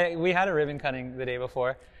 We had a ribbon cutting the day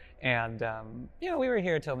before, and we were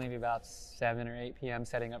here till maybe about 7 or 8 p.m.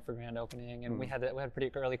 setting up for grand opening, and we had pretty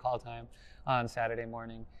early call time on Saturday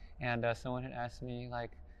morning. And someone had asked me, like,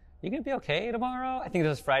 you gonna be okay tomorrow? I think it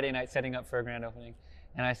was Friday night setting up for a grand opening.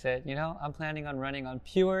 And I said, I'm planning on running on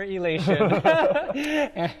pure elation.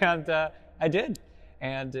 And I did.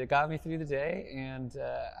 And it got me through the day. And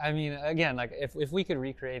again, like if we could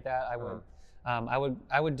recreate that, I would.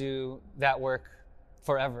 I would do that work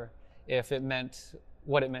forever if it meant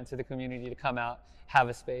what it meant to the community to come out, have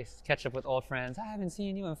a space, catch up with old friends. I haven't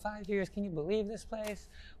seen you in 5 years. Can you believe this place?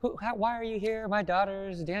 Why are you here? My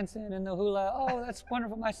daughter's dancing in the hula. Oh, that's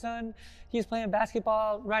wonderful. My son, he's playing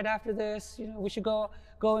basketball right after this. We should go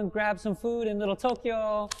and grab some food in Little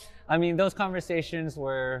Tokyo. I mean, those conversations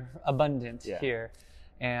were abundant here.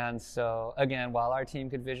 And so, again, while our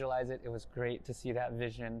team could visualize it, it was great to see that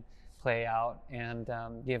vision play out and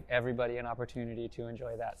give everybody an opportunity to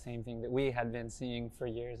enjoy that same thing that we had been seeing for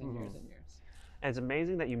years and years and years. And it's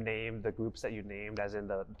amazing that you named the groups that you named as in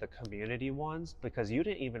the community ones, because you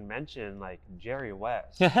didn't even mention like Jerry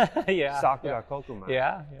West, Sakura Kokuma,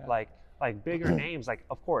 like bigger names. Like,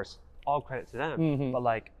 of course, all credit to them, but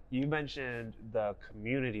like you mentioned the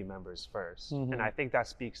community members first, and I think that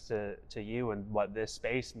speaks to you and what this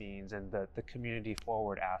space means and the community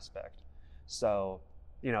forward aspect. So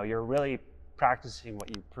you're really practicing what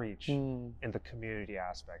you preach in the community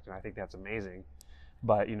aspect, and I think that's amazing.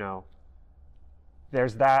 But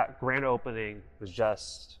there's that grand opening was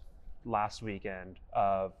just last weekend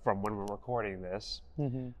from when we're recording this.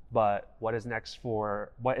 But what is next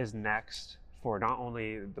for not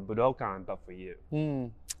only the Budokan but for you?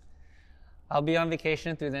 I'll be on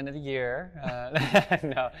vacation through the end of the year.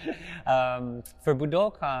 For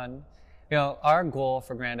Budokan, our goal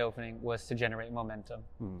for grand opening was to generate momentum,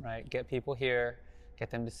 right? Get people here, get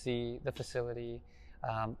them to see the facility.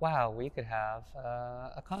 Wow, we could have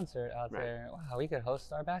a concert out there. Wow, we could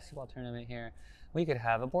host our basketball tournament here. We could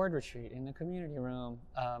have a board retreat in the community room.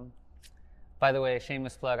 By the way,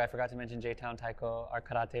 shameless plug, I forgot to mention J-Town Taiko, our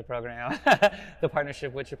karate program, the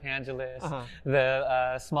partnership with Japangelis,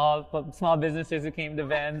 the small businesses who came to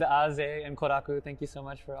vend, Aze and Koraku. Thank you so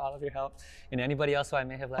much for all of your help. And anybody else who I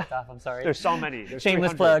may have left off, I'm sorry. There's so many. There's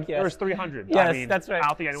shameless plug, yes. There's 300. Yes, that's right.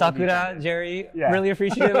 Sakura, Jerry, really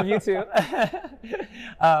appreciative of you too.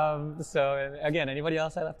 So again, anybody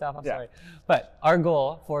else I left off, I'm sorry. But our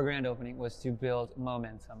goal for grand opening was to build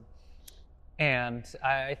momentum. And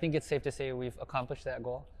I think it's safe to say we've accomplished that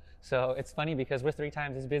goal. So it's funny because we're 3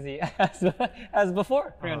 times as busy as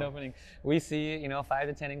before grand opening. We see, 5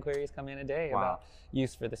 to 10 inquiries come in a day about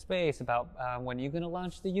use for the space, about when are you going to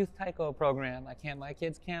launch the youth taiko program? My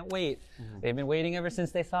kids can't wait. They've been waiting ever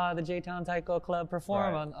since they saw the J-Town Taiko Club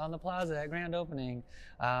perform on the plaza at grand opening.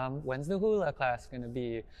 When's the hula class going to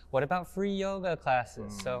be? What about free yoga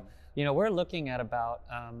classes? So, we're looking at about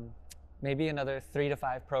maybe another 3 to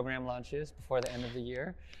 5 program launches before the end of the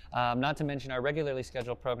year. Not to mention our regularly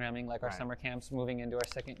scheduled programming, like our summer camps moving into our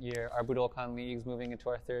 2nd year, our Budokan leagues moving into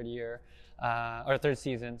our 3rd year, or 3rd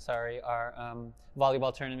season, sorry, our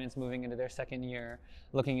volleyball tournaments moving into their 2nd year,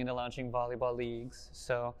 looking into launching volleyball leagues.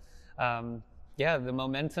 So the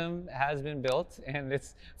momentum has been built, and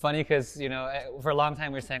it's funny because, for a long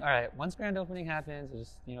time we were saying, all right, once grand opening happens, we'll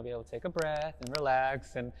just, be able to take a breath and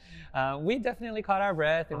relax. And we definitely caught our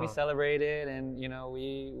breath, and we celebrated, and,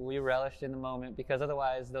 we relished in the moment, because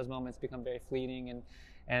otherwise those moments become very fleeting,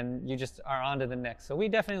 and you just are on to the next. So we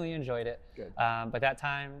definitely enjoyed it. Good. But that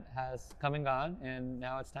time has come and gone, and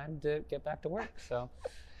now it's time to get back to work. So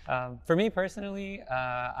for me personally,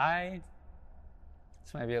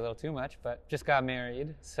 this might be a little too much, but just got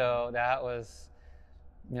married. So that was,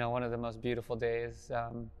 one of the most beautiful days.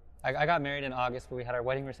 I got married in August, but we had our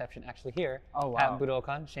wedding reception actually here at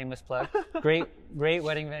Budokan. Shameless plug. Great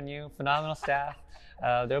wedding venue, phenomenal staff.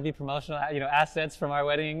 There'll be promotional, assets from our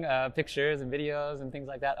wedding, pictures and videos and things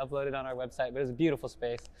like that uploaded on our website. But it was a beautiful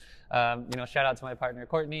space. Shout out to my partner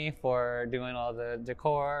Courtney for doing all the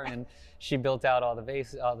decor, and she built out all the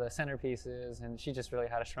centerpieces, and she just really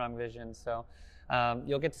had a strong vision. So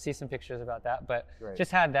you'll get to see some pictures about that. But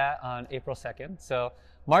just had that on April 2nd. So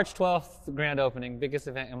March 12th, grand opening, biggest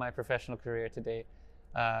event in my professional career to date.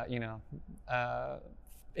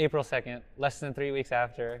 April 2nd, less than 3 weeks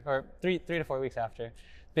after, or three to 4 weeks after,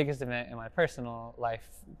 biggest event in my personal life,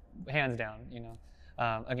 hands down.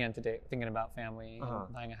 Again, to date, thinking about family,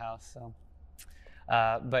 and buying a house. So,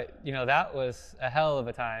 but that was a hell of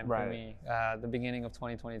a time for me. The beginning of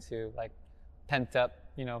 2022, like pent up,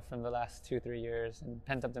 from the last 2-3 years, and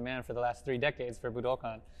pent up demand for the last 3 decades for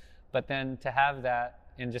Budokan. But then to have that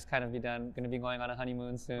and just kind of be done, going to be going on a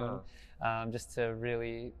honeymoon soon, just to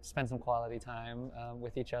really spend some quality time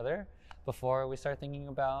with each other before we start thinking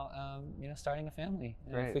about, starting a family.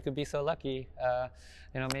 And if we could be so lucky,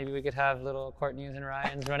 maybe we could have little Courtneys and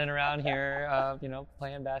Ryans running around here,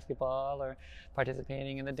 playing basketball or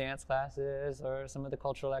participating in the dance classes or some of the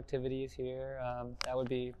cultural activities here. That would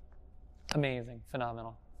be amazing,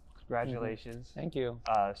 phenomenal. Congratulations. Thank you.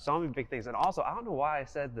 So many big things. And also, I don't know why I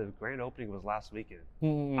said the grand opening was last weekend. I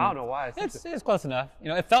don't know why. It's close enough.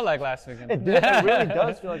 It felt like last weekend. It really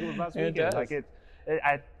does feel like it was last weekend. It does.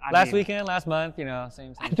 Like last weekend, last month,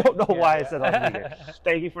 same. I don't know why I said last weekend.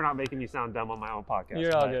 Thank you for not making me sound dumb on my own podcast.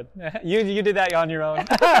 You're all good. You did that on your own.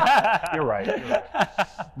 You're right.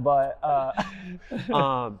 But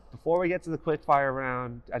before we get to the quick fire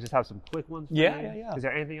round, I just have some quick ones for you. Yeah. Is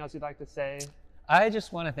there anything else you'd like to say? I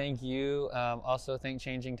just want to thank you. Also thank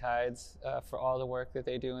Changing Tides for all the work that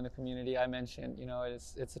they do in the community. I mentioned,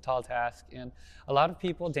 it's a tall task, and a lot of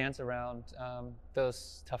people dance around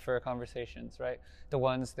those tougher conversations, right? The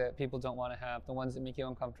ones that people don't want to have, the ones that make you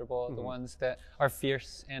uncomfortable, the ones that are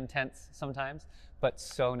fierce and tense sometimes, but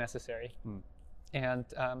so necessary. And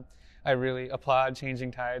I really applaud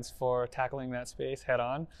Changing Tides for tackling that space head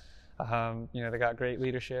on. They got great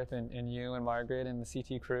leadership in you and Margaret and the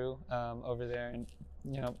CT crew over there. And,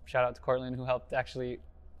 shout out to Cortland, who helped actually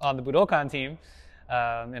on the Budokan team.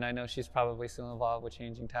 And I know she's probably still involved with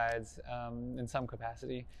Changing Tides in some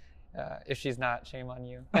capacity. If she's not, shame on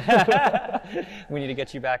you. We need to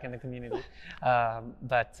get you back in the community. I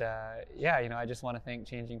just want to thank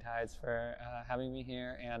Changing Tides for having me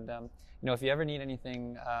here. And, if you ever need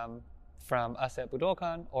anything from us at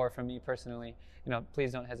Budokan or from me personally,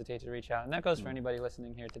 please don't hesitate to reach out. And that goes for anybody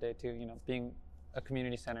listening here today too, being a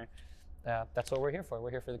community center. That's what we're here for.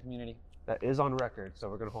 We're here for the community. That is on record, so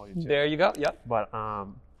we're going to hold you to it. There you go. Yep. But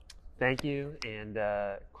thank you, and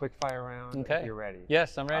quick fire round. Okay. If you're ready.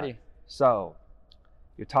 Yes, I'm ready. So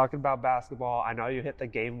you're talking about basketball. I know you hit the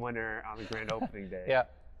game winner on the grand opening day. Yeah.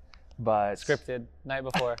 But scripted night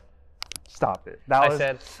before. Stop it.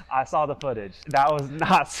 I saw the footage. That was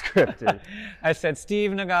not scripted. I said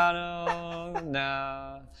Steve Nagano,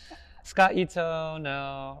 no. Scott Ito,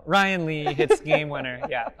 no. Ryan Lee hits game winner.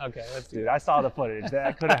 Yeah, okay, let's do it. Dude, I saw the footage.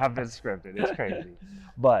 That couldn't have been scripted. It's crazy.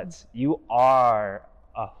 But you are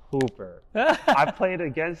a hooper. I played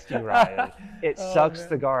against you, Ryan. It sucks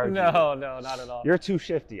to guard you. No, not at all. You're too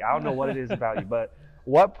shifty. I don't know what it is about you, but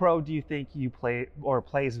What pro do you think you play or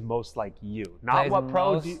plays most like you? Not Plays what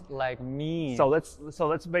pro most do you, like me. so let's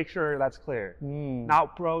make sure that's clear.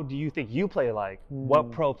 Not pro do you think you play like?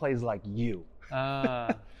 What pro plays like you?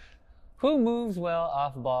 Who moves well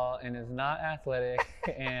off ball and is not athletic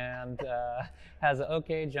and has an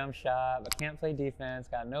okay jump shot but can't play defense,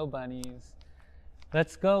 got no bunnies.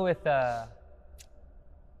 Let's go with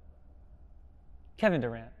Kevin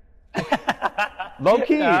Durant. Low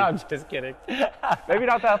key. No, I'm just kidding. Maybe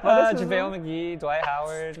not that athleticism. JaVale McGee, Dwight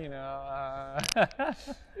Howard,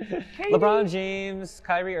 LeBron James,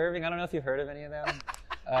 Kyrie Irving. I don't know if you've heard of any of them.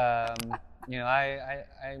 I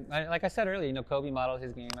like I said earlier, Kobe modeled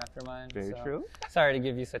his game after mine. Very true. Sorry to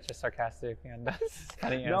give you such a sarcastic and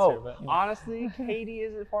funny answer. No, but, honestly, KD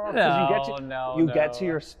isn't far off because you get to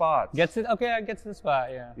your spots. I get to the spot,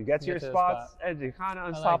 yeah. You get to your spots and you're kind of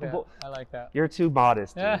unstoppable. I like that. You're too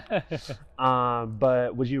modest.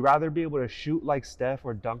 But would you rather be able to shoot like Steph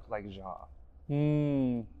or dunk like Ja?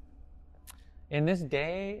 In this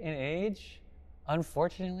day and age,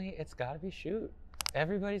 unfortunately, it's got to be shoot.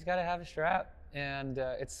 Everybody's got to have a strap, and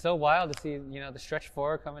it's so wild to see, the stretch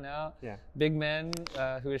four coming out. Yeah. Big men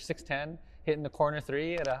who are 6'10" hitting the corner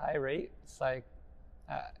three at a high rate. It's like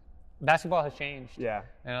basketball has changed. Yeah.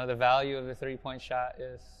 The value of the 3-point shot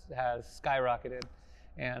has skyrocketed,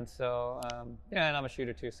 and so and I'm a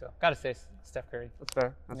shooter too, so got to say Steph Curry. That's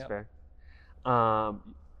fair. That's fair. I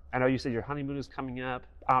know you said your honeymoon is coming up.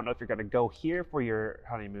 I don't know if you're going to go here for your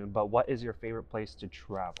honeymoon, but what is your favorite place to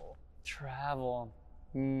travel?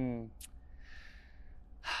 I'm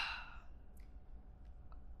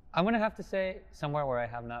going to have to say somewhere where I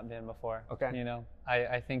have not been before. Okay.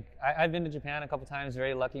 I think I've been to Japan a couple times,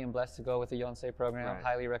 very lucky and blessed to go with the Yonsei program. Right.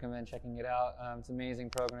 Highly recommend checking it out. It's an amazing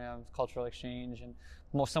program, cultural exchange, and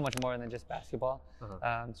so much more than just basketball.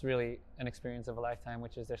 It's really an experience of a lifetime,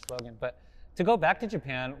 which is their slogan. But to go back to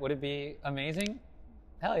Japan, would it be amazing?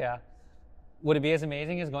 Hell yeah. Would it be as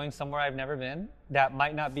amazing as going somewhere I've never been that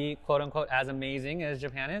might not be quote unquote as amazing as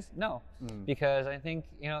Japan is? No, because I think,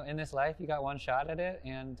 in this life you got one shot at it,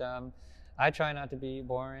 and I try not to be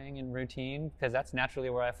boring and routine because that's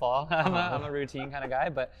naturally where I fall. I'm a routine kind of guy,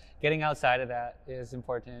 but getting outside of that is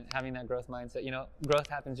important. Having that growth mindset, growth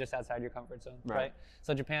happens just outside your comfort zone, right?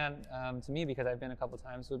 So Japan, to me, because I've been a couple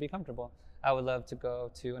times, would be comfortable. I would love to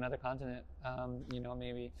go to another continent,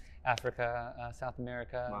 maybe Africa, South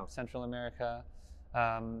America, Central America,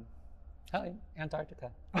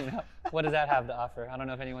 Antarctica. What does that have to offer? I don't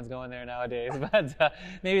know if anyone's going there nowadays, but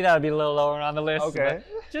maybe that would be a little lower on the list. Okay.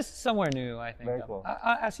 Just somewhere new, I think. Very cool.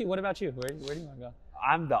 I'll ask you, what about you? Where do you want to go?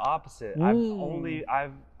 I'm the opposite.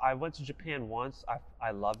 I went to Japan once.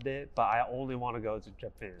 I loved it, but I only want to go to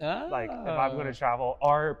Japan. Like if I'm going to travel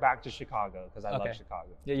or back to Chicago because I love Chicago.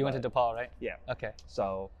 Yeah, you went to DePaul, right? Yeah. Okay.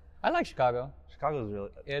 So I like Chicago. Chicago's really.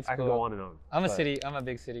 It's I cool. could go on and on. I'm a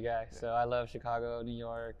big city guy, so I love Chicago, New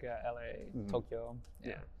York, LA, Tokyo.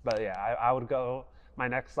 Yeah. But yeah, I would go. My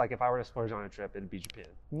next, like, if I were to splurge on a trip, it'd be Japan.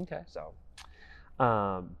 Okay. So,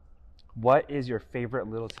 what is your favorite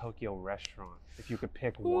Little Tokyo restaurant? If you could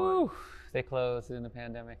pick one. They closed in the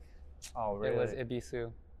pandemic. Oh, really? It was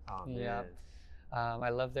Ibisu. Oh, man. Yeah. I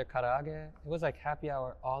love their karaage. It was like happy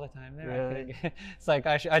hour all the time there. Really? It's like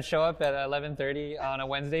I'd show up at 11:30 on a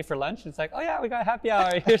Wednesday for lunch. It's like, oh yeah, we got happy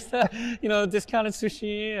hour. Here's the, discounted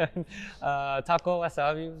sushi. And, taco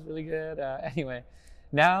wasabi was really good. Anyway,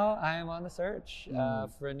 now I am on the search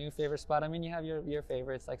for a new favorite spot. I mean, you have your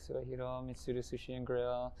favorites like Suehiro, Mitsuru Sushi and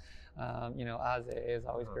Grill. Aze is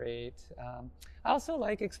always great. I also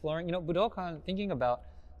like exploring, Budokan, thinking about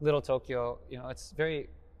Little Tokyo, it's very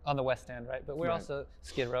on the west end, right? But we're also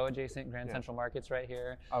Skid Row adjacent, Grand Central Market's right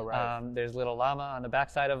here. Oh, right. There's Little Llama on the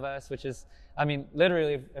backside of us, which is,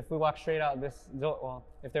 literally, if we walk straight out this door, well,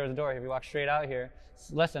 if there was a door, if we walk straight out here,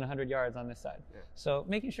 it's less than 100 yards on this side. Yeah. So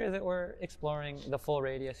making sure that we're exploring the full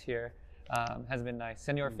radius here has been nice.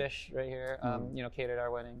 Senor Fish right here, catered our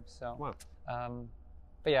wedding. So,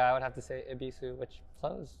 but yeah, I would have to say Ibisu, which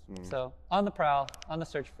closed. So on the prowl, on the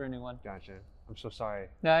search for a new one. Gotcha. I'm so sorry.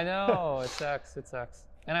 I know, it sucks.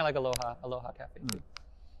 And I like Aloha Cafe too.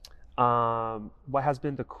 What has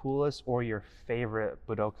been the coolest or your favorite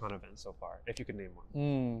Budokan event so far, if you could name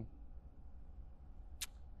one?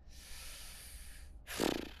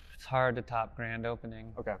 It's hard to top grand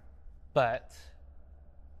opening. Okay. But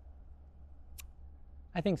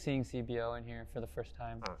I think seeing CBO in here for the first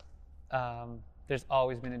time, there's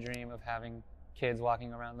always been a dream of having kids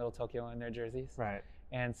walking around Little Tokyo in their jerseys. Right.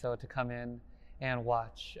 And so to come in and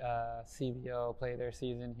watch CBO play their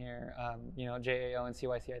season here. JAO and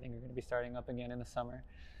CYC I think are going to be starting up again in the summer.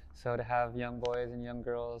 So to have young boys and young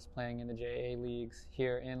girls playing in the JA leagues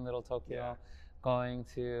here in Little Tokyo, going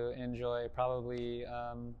to enjoy probably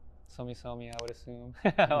Somi Somi, I would assume,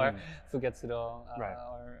 or Fugetsudo, Right.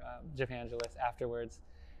 or Japangelis afterwards.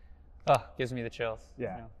 Oh, gives me the chills.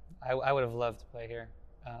 Yeah. You know, I would have loved to play here.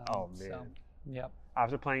 Oh, man. So, yep.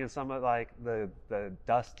 After playing in some of like the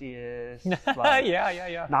dustiest, Yeah, like,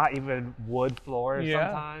 yeah. not even wood floors Yeah.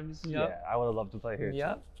 sometimes. Yep. Yeah, I would have loved to play here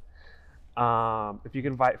Yep. too. If you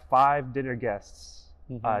could invite 5 dinner guests,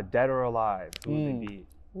 Mhm. dead or alive, who would they be?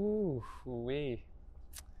 Ooh, wee.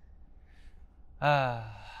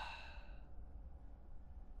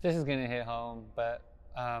 This is gonna hit home, but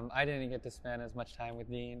I didn't get to spend as much time with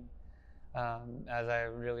Dean as I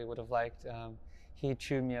really would have liked. He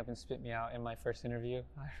chewed me up and spit me out in my first interview.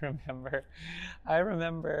 I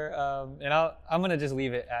remember, and I'm gonna just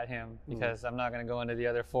leave it at him because I'm not gonna go into the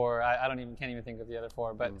other 4. I can't even think of the other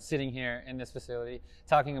 4. But sitting here in this facility,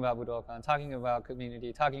 talking about Budokan, talking about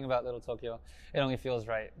community, talking about Little Tokyo, it only feels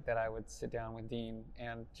right that I would sit down with Dean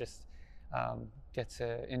and just get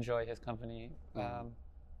to enjoy his company.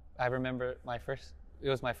 I remember it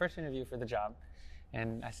was my first interview for the job,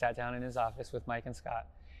 and I sat down in his office with Mike and Scott,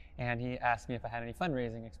 and he asked me if I had any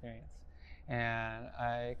fundraising experience. And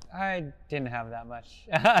I didn't have that much.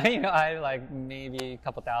 You know, I had like maybe a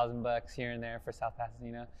couple $1,000 here and there for South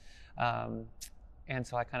Pasadena. And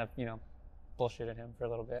so I kind of, you know, bullshitted him for a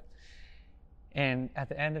little bit. And at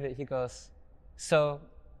the end of it, he goes, "So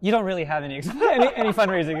you don't really have any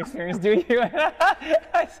fundraising experience, do you?"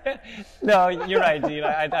 I said, "No, you're right, Dean.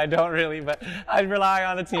 I don't really, but I rely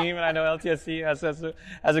on the team, and I know LTSC has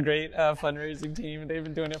a great fundraising team. They've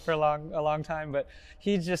been doing it for a long time." But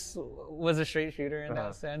he just was a straight shooter in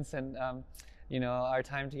that sense, and you know, our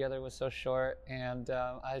time together was so short, and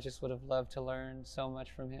I just would have loved to learn so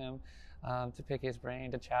much from him. To pick his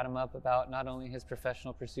brain, to chat him up about not only his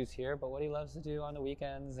professional pursuits here, but what he loves to do on the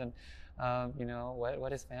weekends, and you know,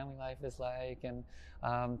 what his family life is like, and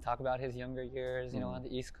talk about his younger years, you know, on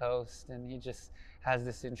the East Coast. And he just has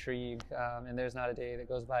this intrigue, and there's not a day that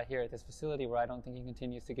goes by here at this facility where I don't think he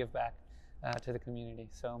continues to give back to the community.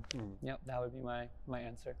 So, yep, that would be my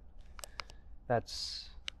answer.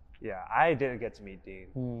 Yeah, I didn't get to meet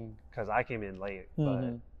Dean because I came in late,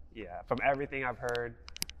 but yeah, from everything I've heard,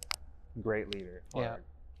 great leader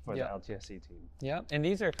for the LTSC team. Yeah, and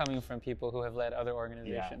these are coming from people who have led other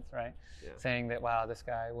organizations, right? Yeah. Saying that, wow, this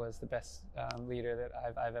guy was the best leader that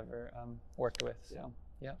I've ever worked with. So,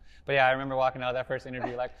 yeah. But yeah, I remember walking out of that first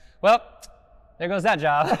interview like, well, there goes that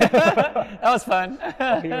job. That was fun.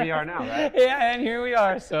 Here we are now, right? Yeah, and here we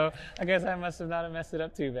are. So I guess I must have not messed it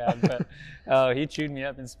up too bad. But he chewed me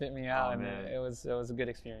up and spit me out, and it was a good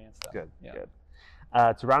experience. So. Good, good.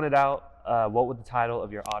 To round it out, what would the title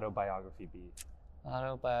of your autobiography be?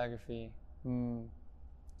 Autobiography.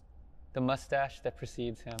 The mustache that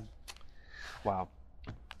precedes him. Wow.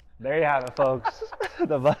 There you have it, folks.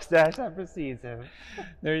 The mustache that precedes him.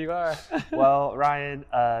 There you are. Well, Ryan,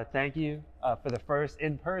 thank you for the first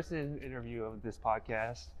in-person interview of this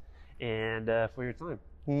podcast and for your time.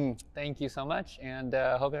 Thank you so much, and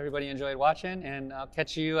hope everybody enjoyed watching, and I'll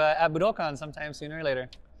catch you at Budokan sometime sooner or later.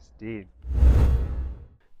 Steve.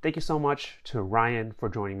 Thank you so much to Ryan for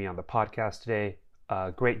joining me on the podcast today.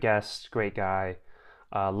 Great guest, great guy.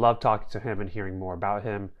 Love talking to him and hearing more about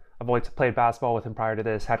him. I've only played basketball with him prior to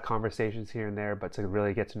this, had conversations here and there, but to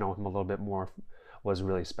really get to know him a little bit more was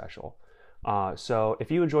really special. So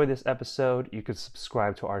if you enjoyed this episode, you can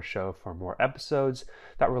subscribe to our show for more episodes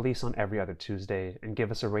that release on every other Tuesday, and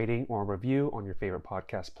give us a rating or a review on your favorite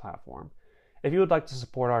podcast platform. If you would like to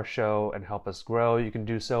support our show and help us grow, you can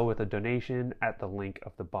do so with a donation at the link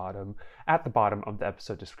at the bottom of the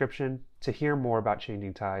episode description. To hear more about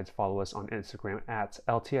Changing Tides, follow us on Instagram at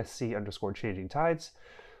LTSC_Changing Tides,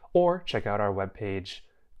 or check out our webpage,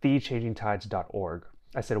 thechangingtides.org.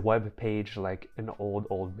 I said web page like an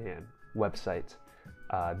old man. Website,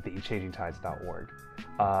 thechangingtides.org.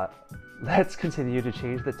 Let's continue to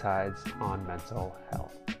change the tides on mental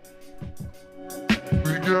health.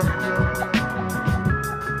 We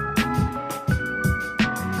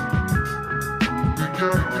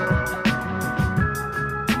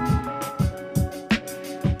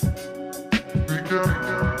got